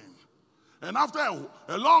he's praying. And after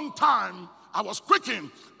a long time, I was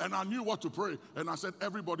quickened and I knew what to pray. And I said,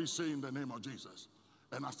 everybody say in the name of Jesus.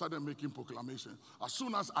 And I started making proclamation. As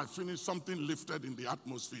soon as I finished, something lifted in the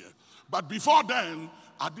atmosphere. But before then,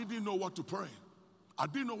 I didn't know what to pray. I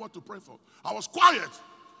didn't know what to pray for. I was quiet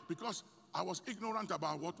because I was ignorant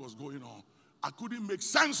about what was going on. I couldn't make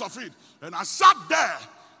sense of it. And I sat there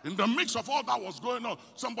in the mix of all that was going on.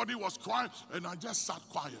 Somebody was crying, and I just sat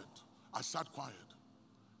quiet. I sat quiet,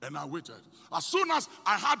 and I waited. As soon as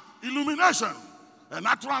I had illumination, and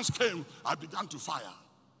utterance came, I began to fire.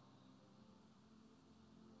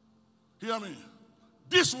 Hear me.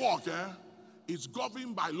 This work is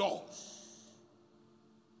governed by laws.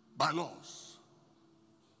 By laws.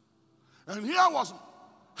 And here was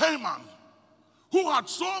Haman, who had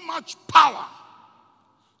so much power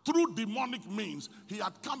through demonic means. He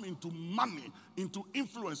had come into money, into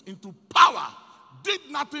influence, into power, did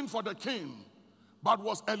nothing for the king, but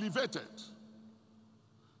was elevated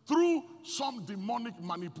through some demonic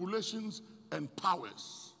manipulations and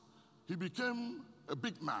powers. He became a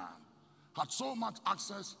big man, had so much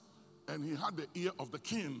access, and he had the ear of the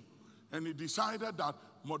king, and he decided that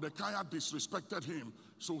Mordecai disrespected him,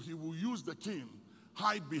 so he will use the king,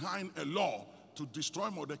 hide behind a law to to destroy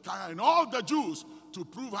Mordecai and all the Jews to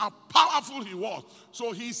prove how powerful he was.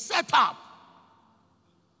 So he set up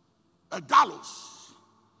a gallows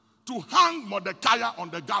to hang Mordecai on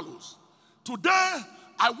the gallows. Today,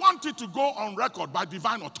 I want it to go on record by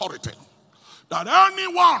divine authority that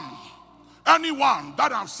anyone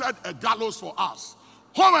that have set a gallows for us,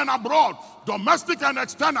 home and abroad, domestic and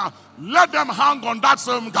external, let them hang on that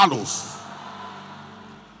same gallows.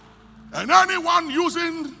 And anyone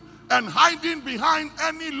using and hiding behind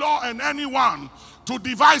any law and anyone to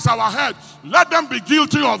devise our head, let them be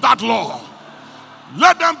guilty of that law.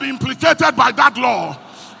 Let them be implicated by that law.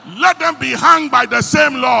 Let them be hanged by the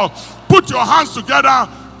same law. Put your hands together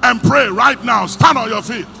and pray right now. Stand on your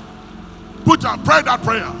feet. Pray that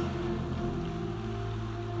prayer.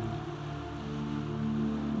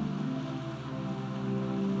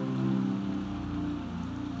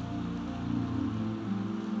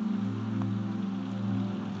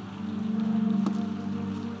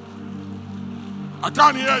 I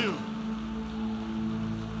can't hear you.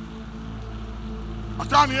 I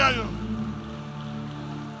can't hear you.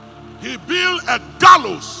 He built a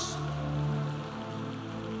gallows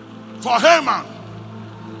for Haman,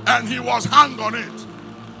 and he was hung on it.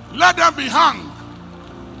 Let them be hung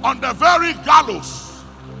on the very gallows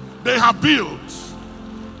they have built.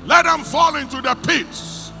 Let them fall into the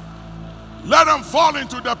pits. Let them fall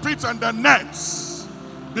into the pits and the nets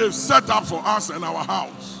they've set up for us and our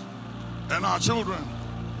house and our children.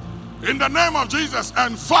 In the name of Jesus,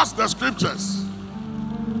 enforce the scriptures.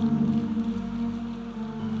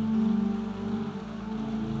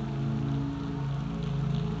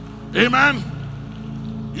 Amen.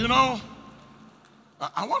 You know,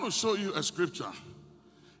 I want to show you a scripture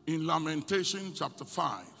in Lamentation chapter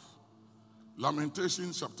 5.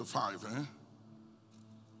 Lamentation chapter 5,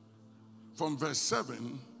 from verse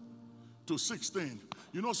 7 to 16.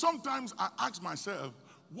 You know, sometimes I ask myself,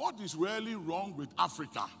 what is really wrong with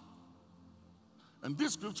Africa? And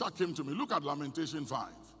this scripture came to me. Look at Lamentation 5,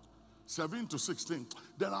 7 to 16.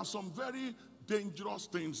 There are some very dangerous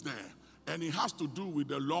things there. And it has to do with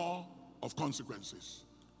the law of consequences.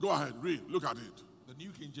 Go ahead, read, look at it. The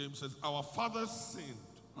New King James says, our fathers sinned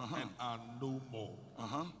and are no more.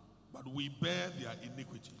 But we bear their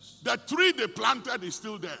iniquities. The tree they planted is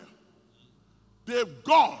still there. They've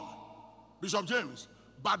gone, Bishop James,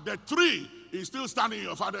 but the tree is still standing in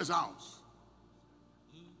your father's house.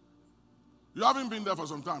 You haven't been there for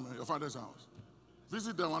some time, your father's house.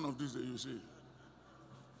 Visit them one of these days, you see.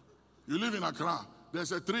 You live in Accra.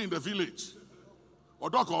 There's a tree in the village.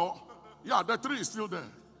 Odoko, yeah, the tree is still there.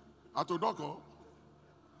 At Odoko,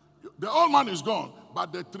 the old man is gone,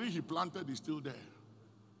 but the tree he planted is still there.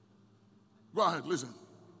 Go ahead, listen.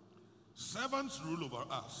 Servants rule over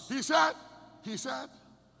us. He said,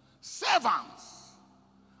 servants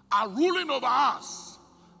are ruling over us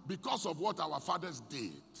because of what our fathers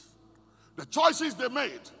did. The choices they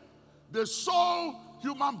made. They sold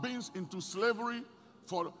human beings into slavery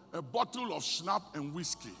for a bottle of schnapps and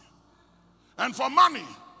whiskey. And for money.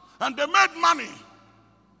 And they made money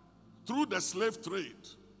through the slave trade.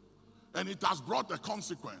 And it has brought a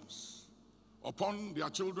consequence upon their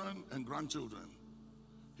children and grandchildren.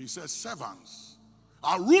 He says, servants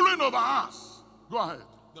are ruling over us. Go ahead.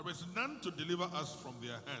 There is none to deliver us from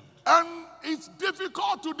their hand. And it's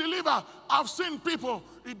difficult to deliver. I've seen people,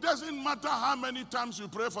 it doesn't matter how many times you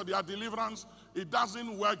pray for their deliverance, it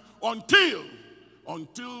doesn't work until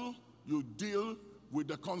you deal with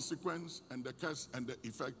the consequence and the curse and the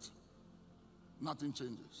effect. Nothing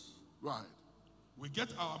changes. Go ahead. We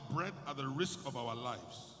get our bread at the risk of our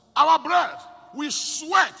lives. Our bread, we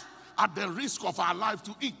sweat at the risk of our life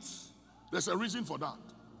to eat. There's a reason for that.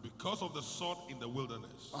 Because of the sword in the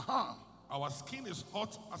wilderness. Our skin is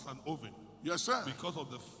hot as an oven. Yes, sir. Because of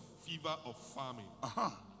the fever of famine.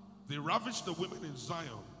 They ravished the women in Zion,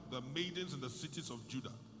 the maidens in the cities of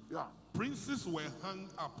Judah. Yeah. Princes were hung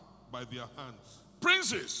up by their hands.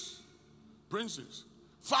 Princes.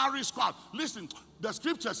 Fiery squad. Listen, the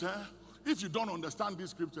scriptures, if you don't understand these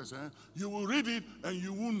scriptures, you will read it and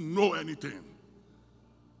you won't know anything.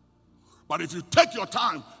 But if you take your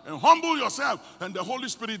time and humble yourself and the Holy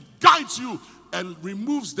Spirit guides you and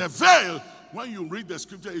removes the veil, when you read the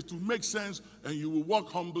scripture, it will make sense and you will walk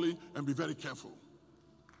humbly and be very careful.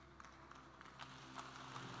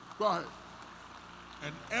 Go ahead.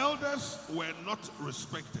 And elders were not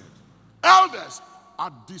respected. Elders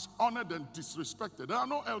are dishonored and disrespected. There are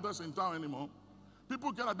no elders in town anymore.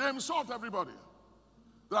 People they insult everybody.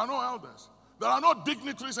 There are no elders. There are no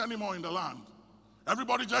dignitaries anymore in the land.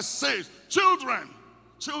 Everybody just says, children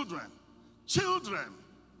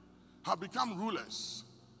have become rulers.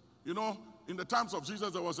 You know, in the times of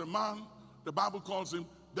Jesus, there was a man the Bible calls him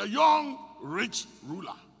the young rich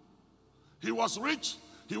ruler. He was rich,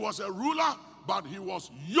 he was a ruler, but he was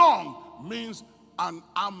young, means an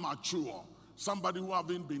amateur. Somebody who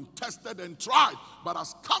having been tested and tried, but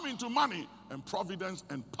has come into money and providence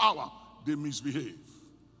and power, they misbehave.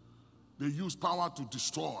 They use power to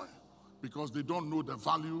destroy because they don't know the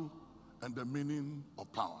value and the meaning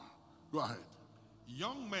of power. Go ahead.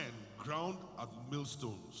 Young men ground at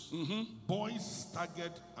millstones. Boys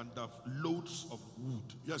staggered under loads of wood.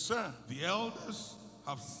 Yes, sir. The elders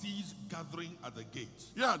have ceased gathering at the gate.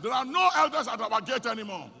 Yeah, there are no elders at our gate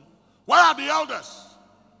anymore. Where are the elders?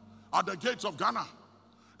 At the gates of Ghana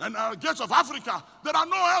and at the gates of Africa. There are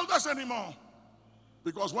no elders anymore.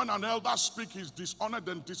 Because when an elder speaks, he's dishonored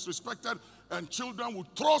and disrespected, and children will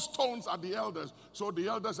throw stones at the elders. So the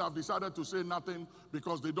elders have decided to say nothing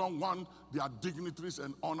because they don't want their dignitaries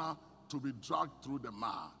and honor to be dragged through the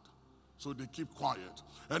mud. So they keep quiet.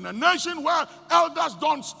 And a nation where elders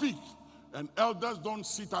don't speak and elders don't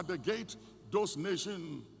sit at the gate, those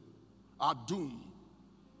nations are doomed.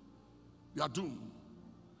 They are doomed.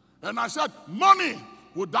 And I said, money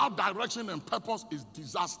without direction and purpose is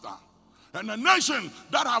disaster. And a nation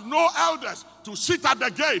that have no elders to sit at the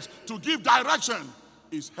gate to give direction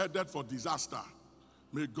is headed for disaster.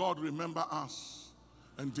 May God remember us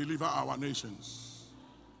and deliver our nations.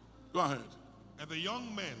 Go ahead. And the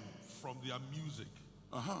young men from their music,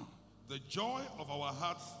 the joy of our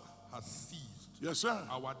hearts has ceased. Yes, sir.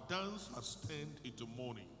 Our dance has turned into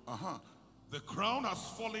mourning. The crown has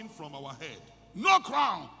fallen from our head. No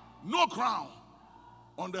crown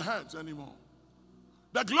on the heads anymore.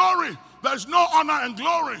 The glory, there's no honor and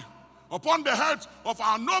glory upon the heads of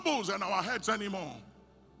our nobles and our heads anymore.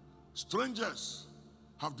 Strangers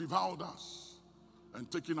have devoured us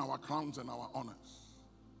and taken our crowns and our honors.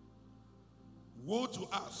 Woe to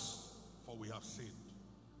us, for we have sinned.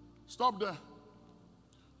 Stop there.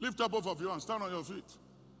 Lift up both of you and stand on your feet.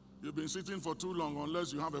 You've been sitting for too long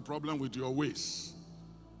unless you have a problem with your waist.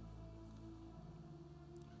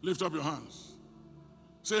 Lift up your hands.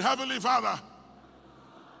 Say, Heavenly Father,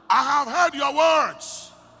 I have heard your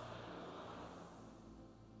words,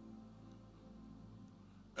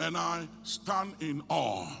 and I stand in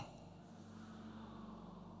awe.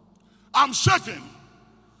 I'm shaken.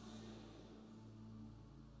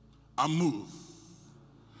 I'm moved.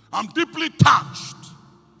 I'm deeply touched.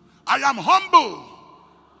 I am humble,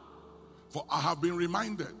 for I have been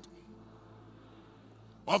reminded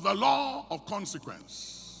of the law of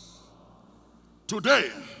consequence.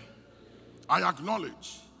 Today, I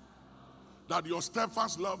acknowledge that your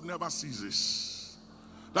steadfast love never ceases,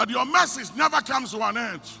 that your mercies never comes to an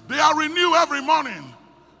end. They are renewed every morning.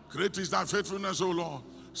 Great is thy faithfulness, O Lord.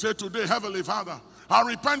 Say today, Heavenly Father, I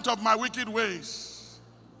repent of my wicked ways.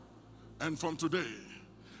 And from today,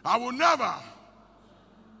 I will never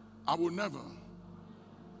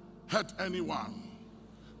hurt anyone.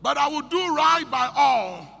 But I will do right by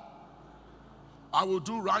all. I will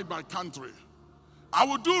do right by country. I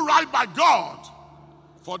will do right by God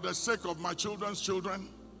for the sake of my children's children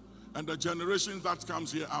and the generations that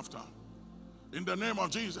comes hereafter. In the name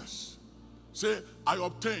of Jesus, say, I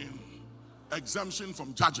obtain exemption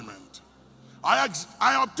from judgment. I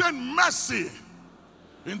obtain mercy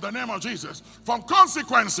in the name of Jesus from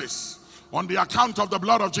consequences on the account of the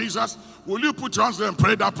blood of Jesus. Will you put your hands there and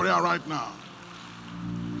pray that prayer right now?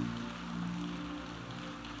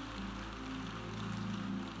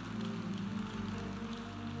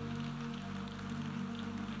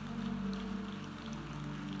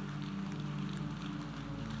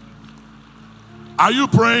 Are you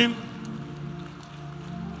praying?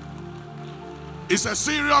 It's a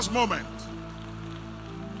serious moment.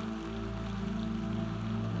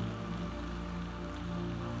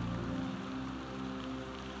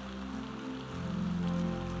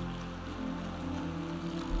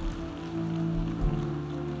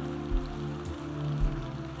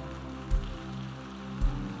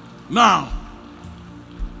 Now,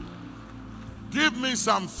 give me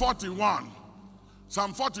Psalm 41.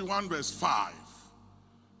 Psalm 41 verse 5.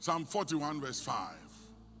 Psalm 41 verse 5.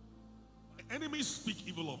 My enemies speak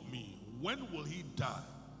evil of me. When will he die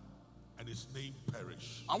and his name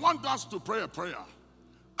perish? I want us to pray a prayer.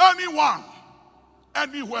 Anyone,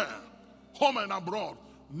 anywhere, home and abroad,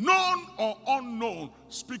 known or unknown,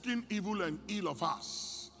 speaking evil and ill of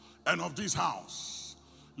us and of this house,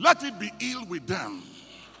 let it be ill with them.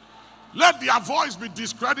 Let their voice be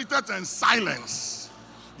discredited and silenced.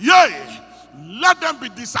 Yea, let them be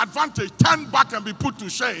disadvantaged, turn back and be put to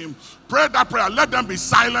shame. Pray that prayer. Let them be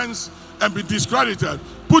silenced and be discredited.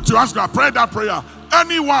 Put your hands together. Pray that prayer.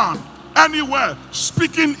 Anyone, anywhere,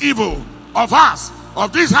 speaking evil of us,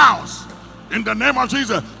 of this house, In the name of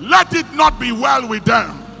Jesus, let it not be well with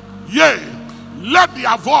them. Yea, let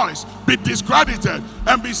their voice be discredited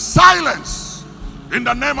and be silenced. In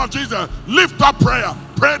the name of Jesus, lift up prayer.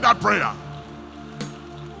 Pray that prayer.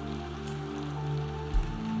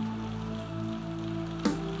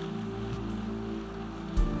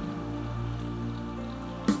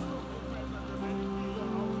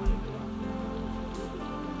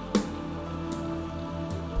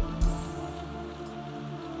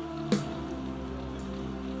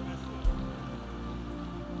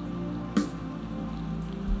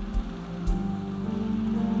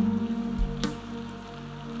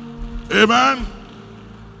 Amen.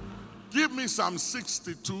 Give me Psalm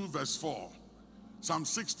 62 verse 4. Psalm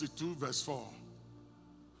 62 verse 4.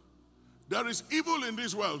 There is evil in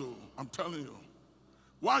this world, oh, I'm telling you.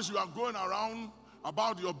 Once you are going around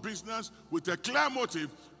about your business with a clear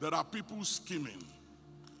motive, there are people scheming.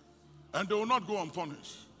 And they will not go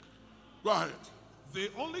unpunished. Go ahead. They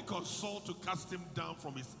only consult to cast him down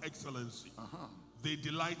from his excellency. They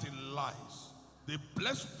delight in lies. They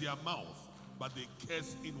bless with their mouth, but they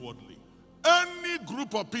curse inwardly. Any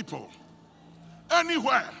group of people,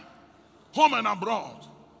 anywhere, home and abroad,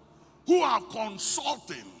 who are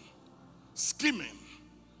consulting, scheming,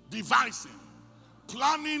 devising,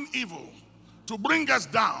 planning evil to bring us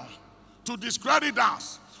down, to discredit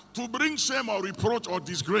us, to bring shame or reproach or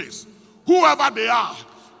disgrace, whoever they are,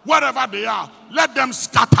 wherever they are, let them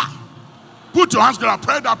scatter. Put your hands together,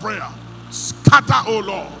 pray that prayer. Scatter, O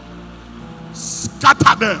Lord.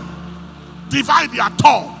 Scatter them. Divide their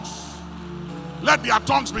tongues. Let their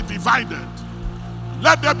tongues be divided.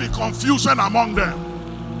 Let there be confusion among them.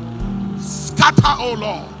 Scatter, O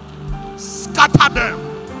Lord. Scatter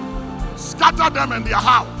them. Scatter them in their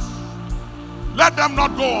house. Let them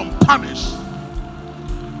not go unpunished.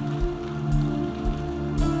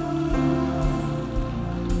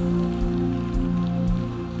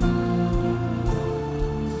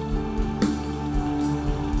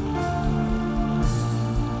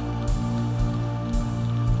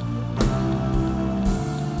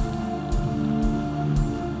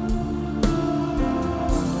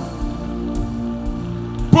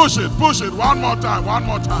 Push it, one more time.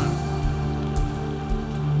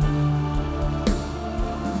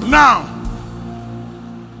 Now,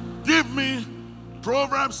 give me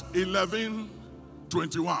Proverbs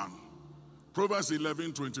 11:21. Proverbs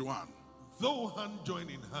 11:21. Though hand join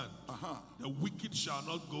in hand, the wicked shall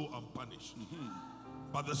not go unpunished,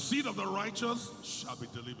 but the seed of the righteous shall be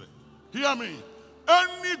delivered. Hear me.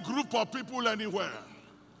 Any group of people anywhere,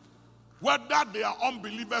 whether they are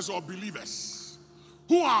unbelievers or believers,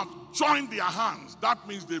 who have joined their hands, that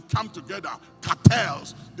means they've come together,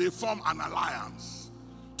 cartels, they form an alliance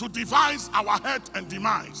to devise our hate and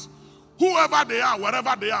demise. Whoever they are,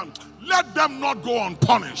 wherever they are, let them not go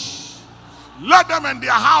unpunished. Let them and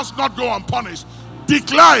their house not go unpunished.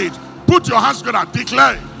 Declare it. Put your hands together.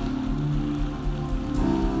 Declare it.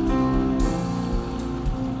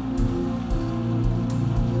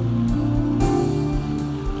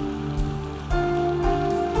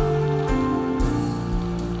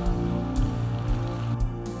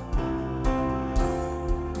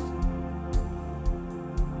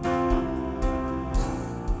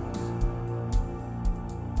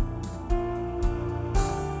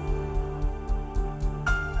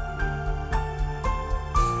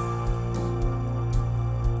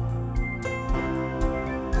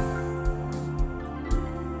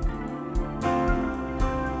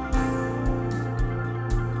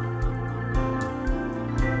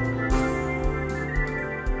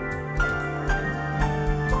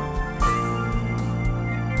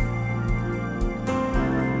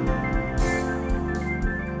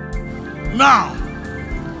 Now,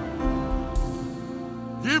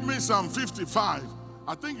 give me Psalm 55.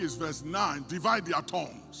 I think it's verse 9. Divide their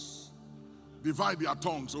tongues. Divide their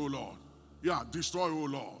tongues, O Lord. Yeah, destroy, O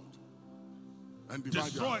Lord. And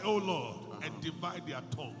destroy, O Lord, and divide their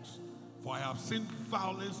tongues. For I have seen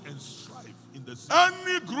violence and strife in the city.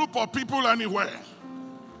 Any group of people anywhere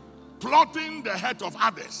plotting the head of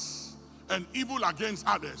others and evil against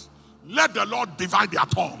others, let the Lord divide their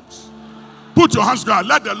tongues. Put your hands together.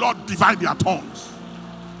 Let the Lord divide their tongues.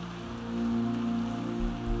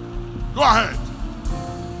 Go ahead.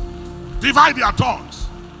 Divide their tongues.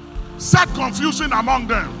 Set confusion among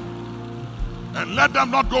them. And let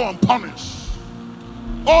them not go unpunished.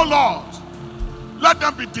 Oh Lord, let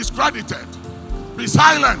them be discredited, be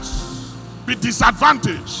silenced, be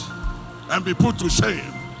disadvantaged, and be put to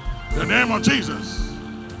shame. In the name of Jesus.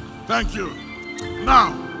 Thank you.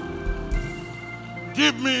 Now,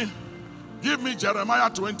 give me Jeremiah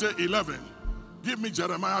 20:11. Give me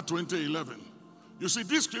Jeremiah 20:11. You see,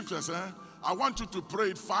 these scriptures, I want you to pray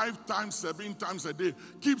it 5 times, 7 times a day.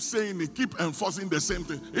 Keep saying it, keep enforcing the same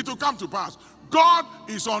thing. It will come to pass. God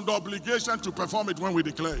is under obligation to perform it when we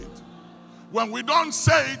declare it. When we don't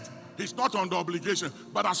say it, He's not under obligation.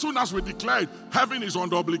 But as soon as we declare it, heaven is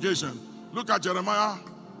under obligation. Look at Jeremiah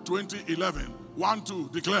 20:11.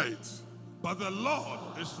 1-2, declare it. But the Lord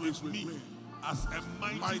is with me as a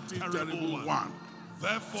mighty terrible one.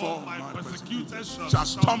 Therefore my persecutors shall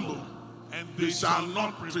stumble, and they shall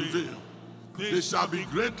not prevail. They shall be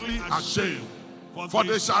greatly ashamed, for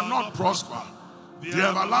they shall not prosper. The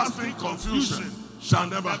everlasting confusion shall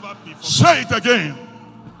never be forgotten. Say it again.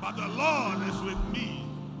 But the Lord is with me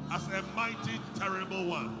as a mighty terrible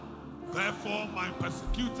one. Therefore my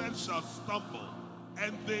persecutors shall stumble,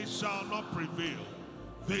 and they shall not prevail.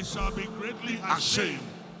 They shall be greatly ashamed,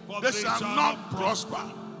 for they shall not prosper.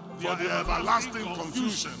 For the everlasting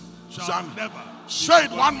confusion shall never. Say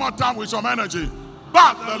it one more time with some energy.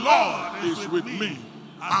 But the Lord is with me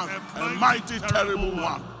as a mighty terrible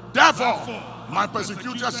one. Therefore my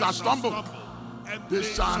persecutors shall stumble, they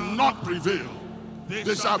shall not prevail.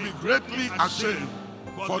 They shall be greatly ashamed,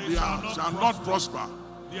 for they shall not prosper.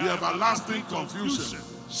 The everlasting confusion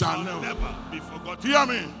shall never be forgotten. Hear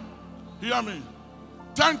me. Hear me.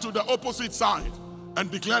 Turn to the opposite side and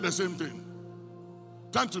declare the same thing.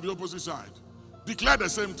 Turn to the opposite side. Declare the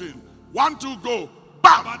same thing. 1, 2, go.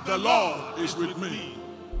 But the Lord is with me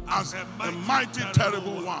as a mighty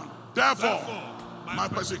terrible one. Therefore, my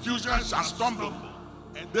persecution shall stumble.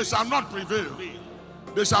 They shall not prevail.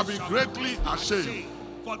 They shall be greatly ashamed.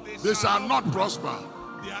 They shall not prosper.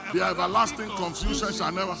 The everlasting confusion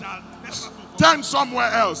shall never. Turn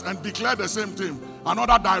somewhere else and declare the same thing.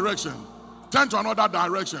 Another direction. Turn to another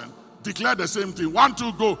direction. Declare the same thing. 1,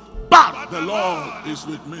 2, go. But the Lord is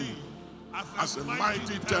with me as a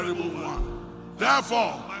mighty terrible one.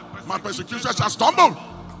 Therefore, my persecution shall stumble.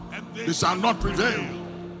 They shall not prevail.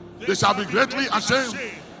 They shall be greatly ashamed.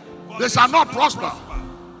 They shall not prosper.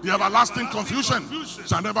 The everlasting confusion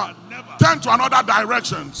shall never. Turn to another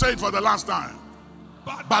direction. Say it for the last time.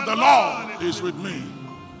 But the Lord is with me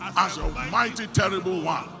as a mighty terrible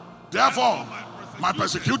one. Therefore, my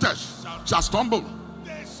persecutors shall stumble.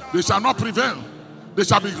 They shall not prevail. They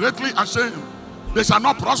shall be greatly ashamed. They shall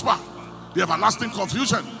not prosper. The everlasting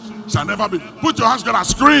confusion shall never be. Put your hands together and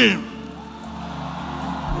scream.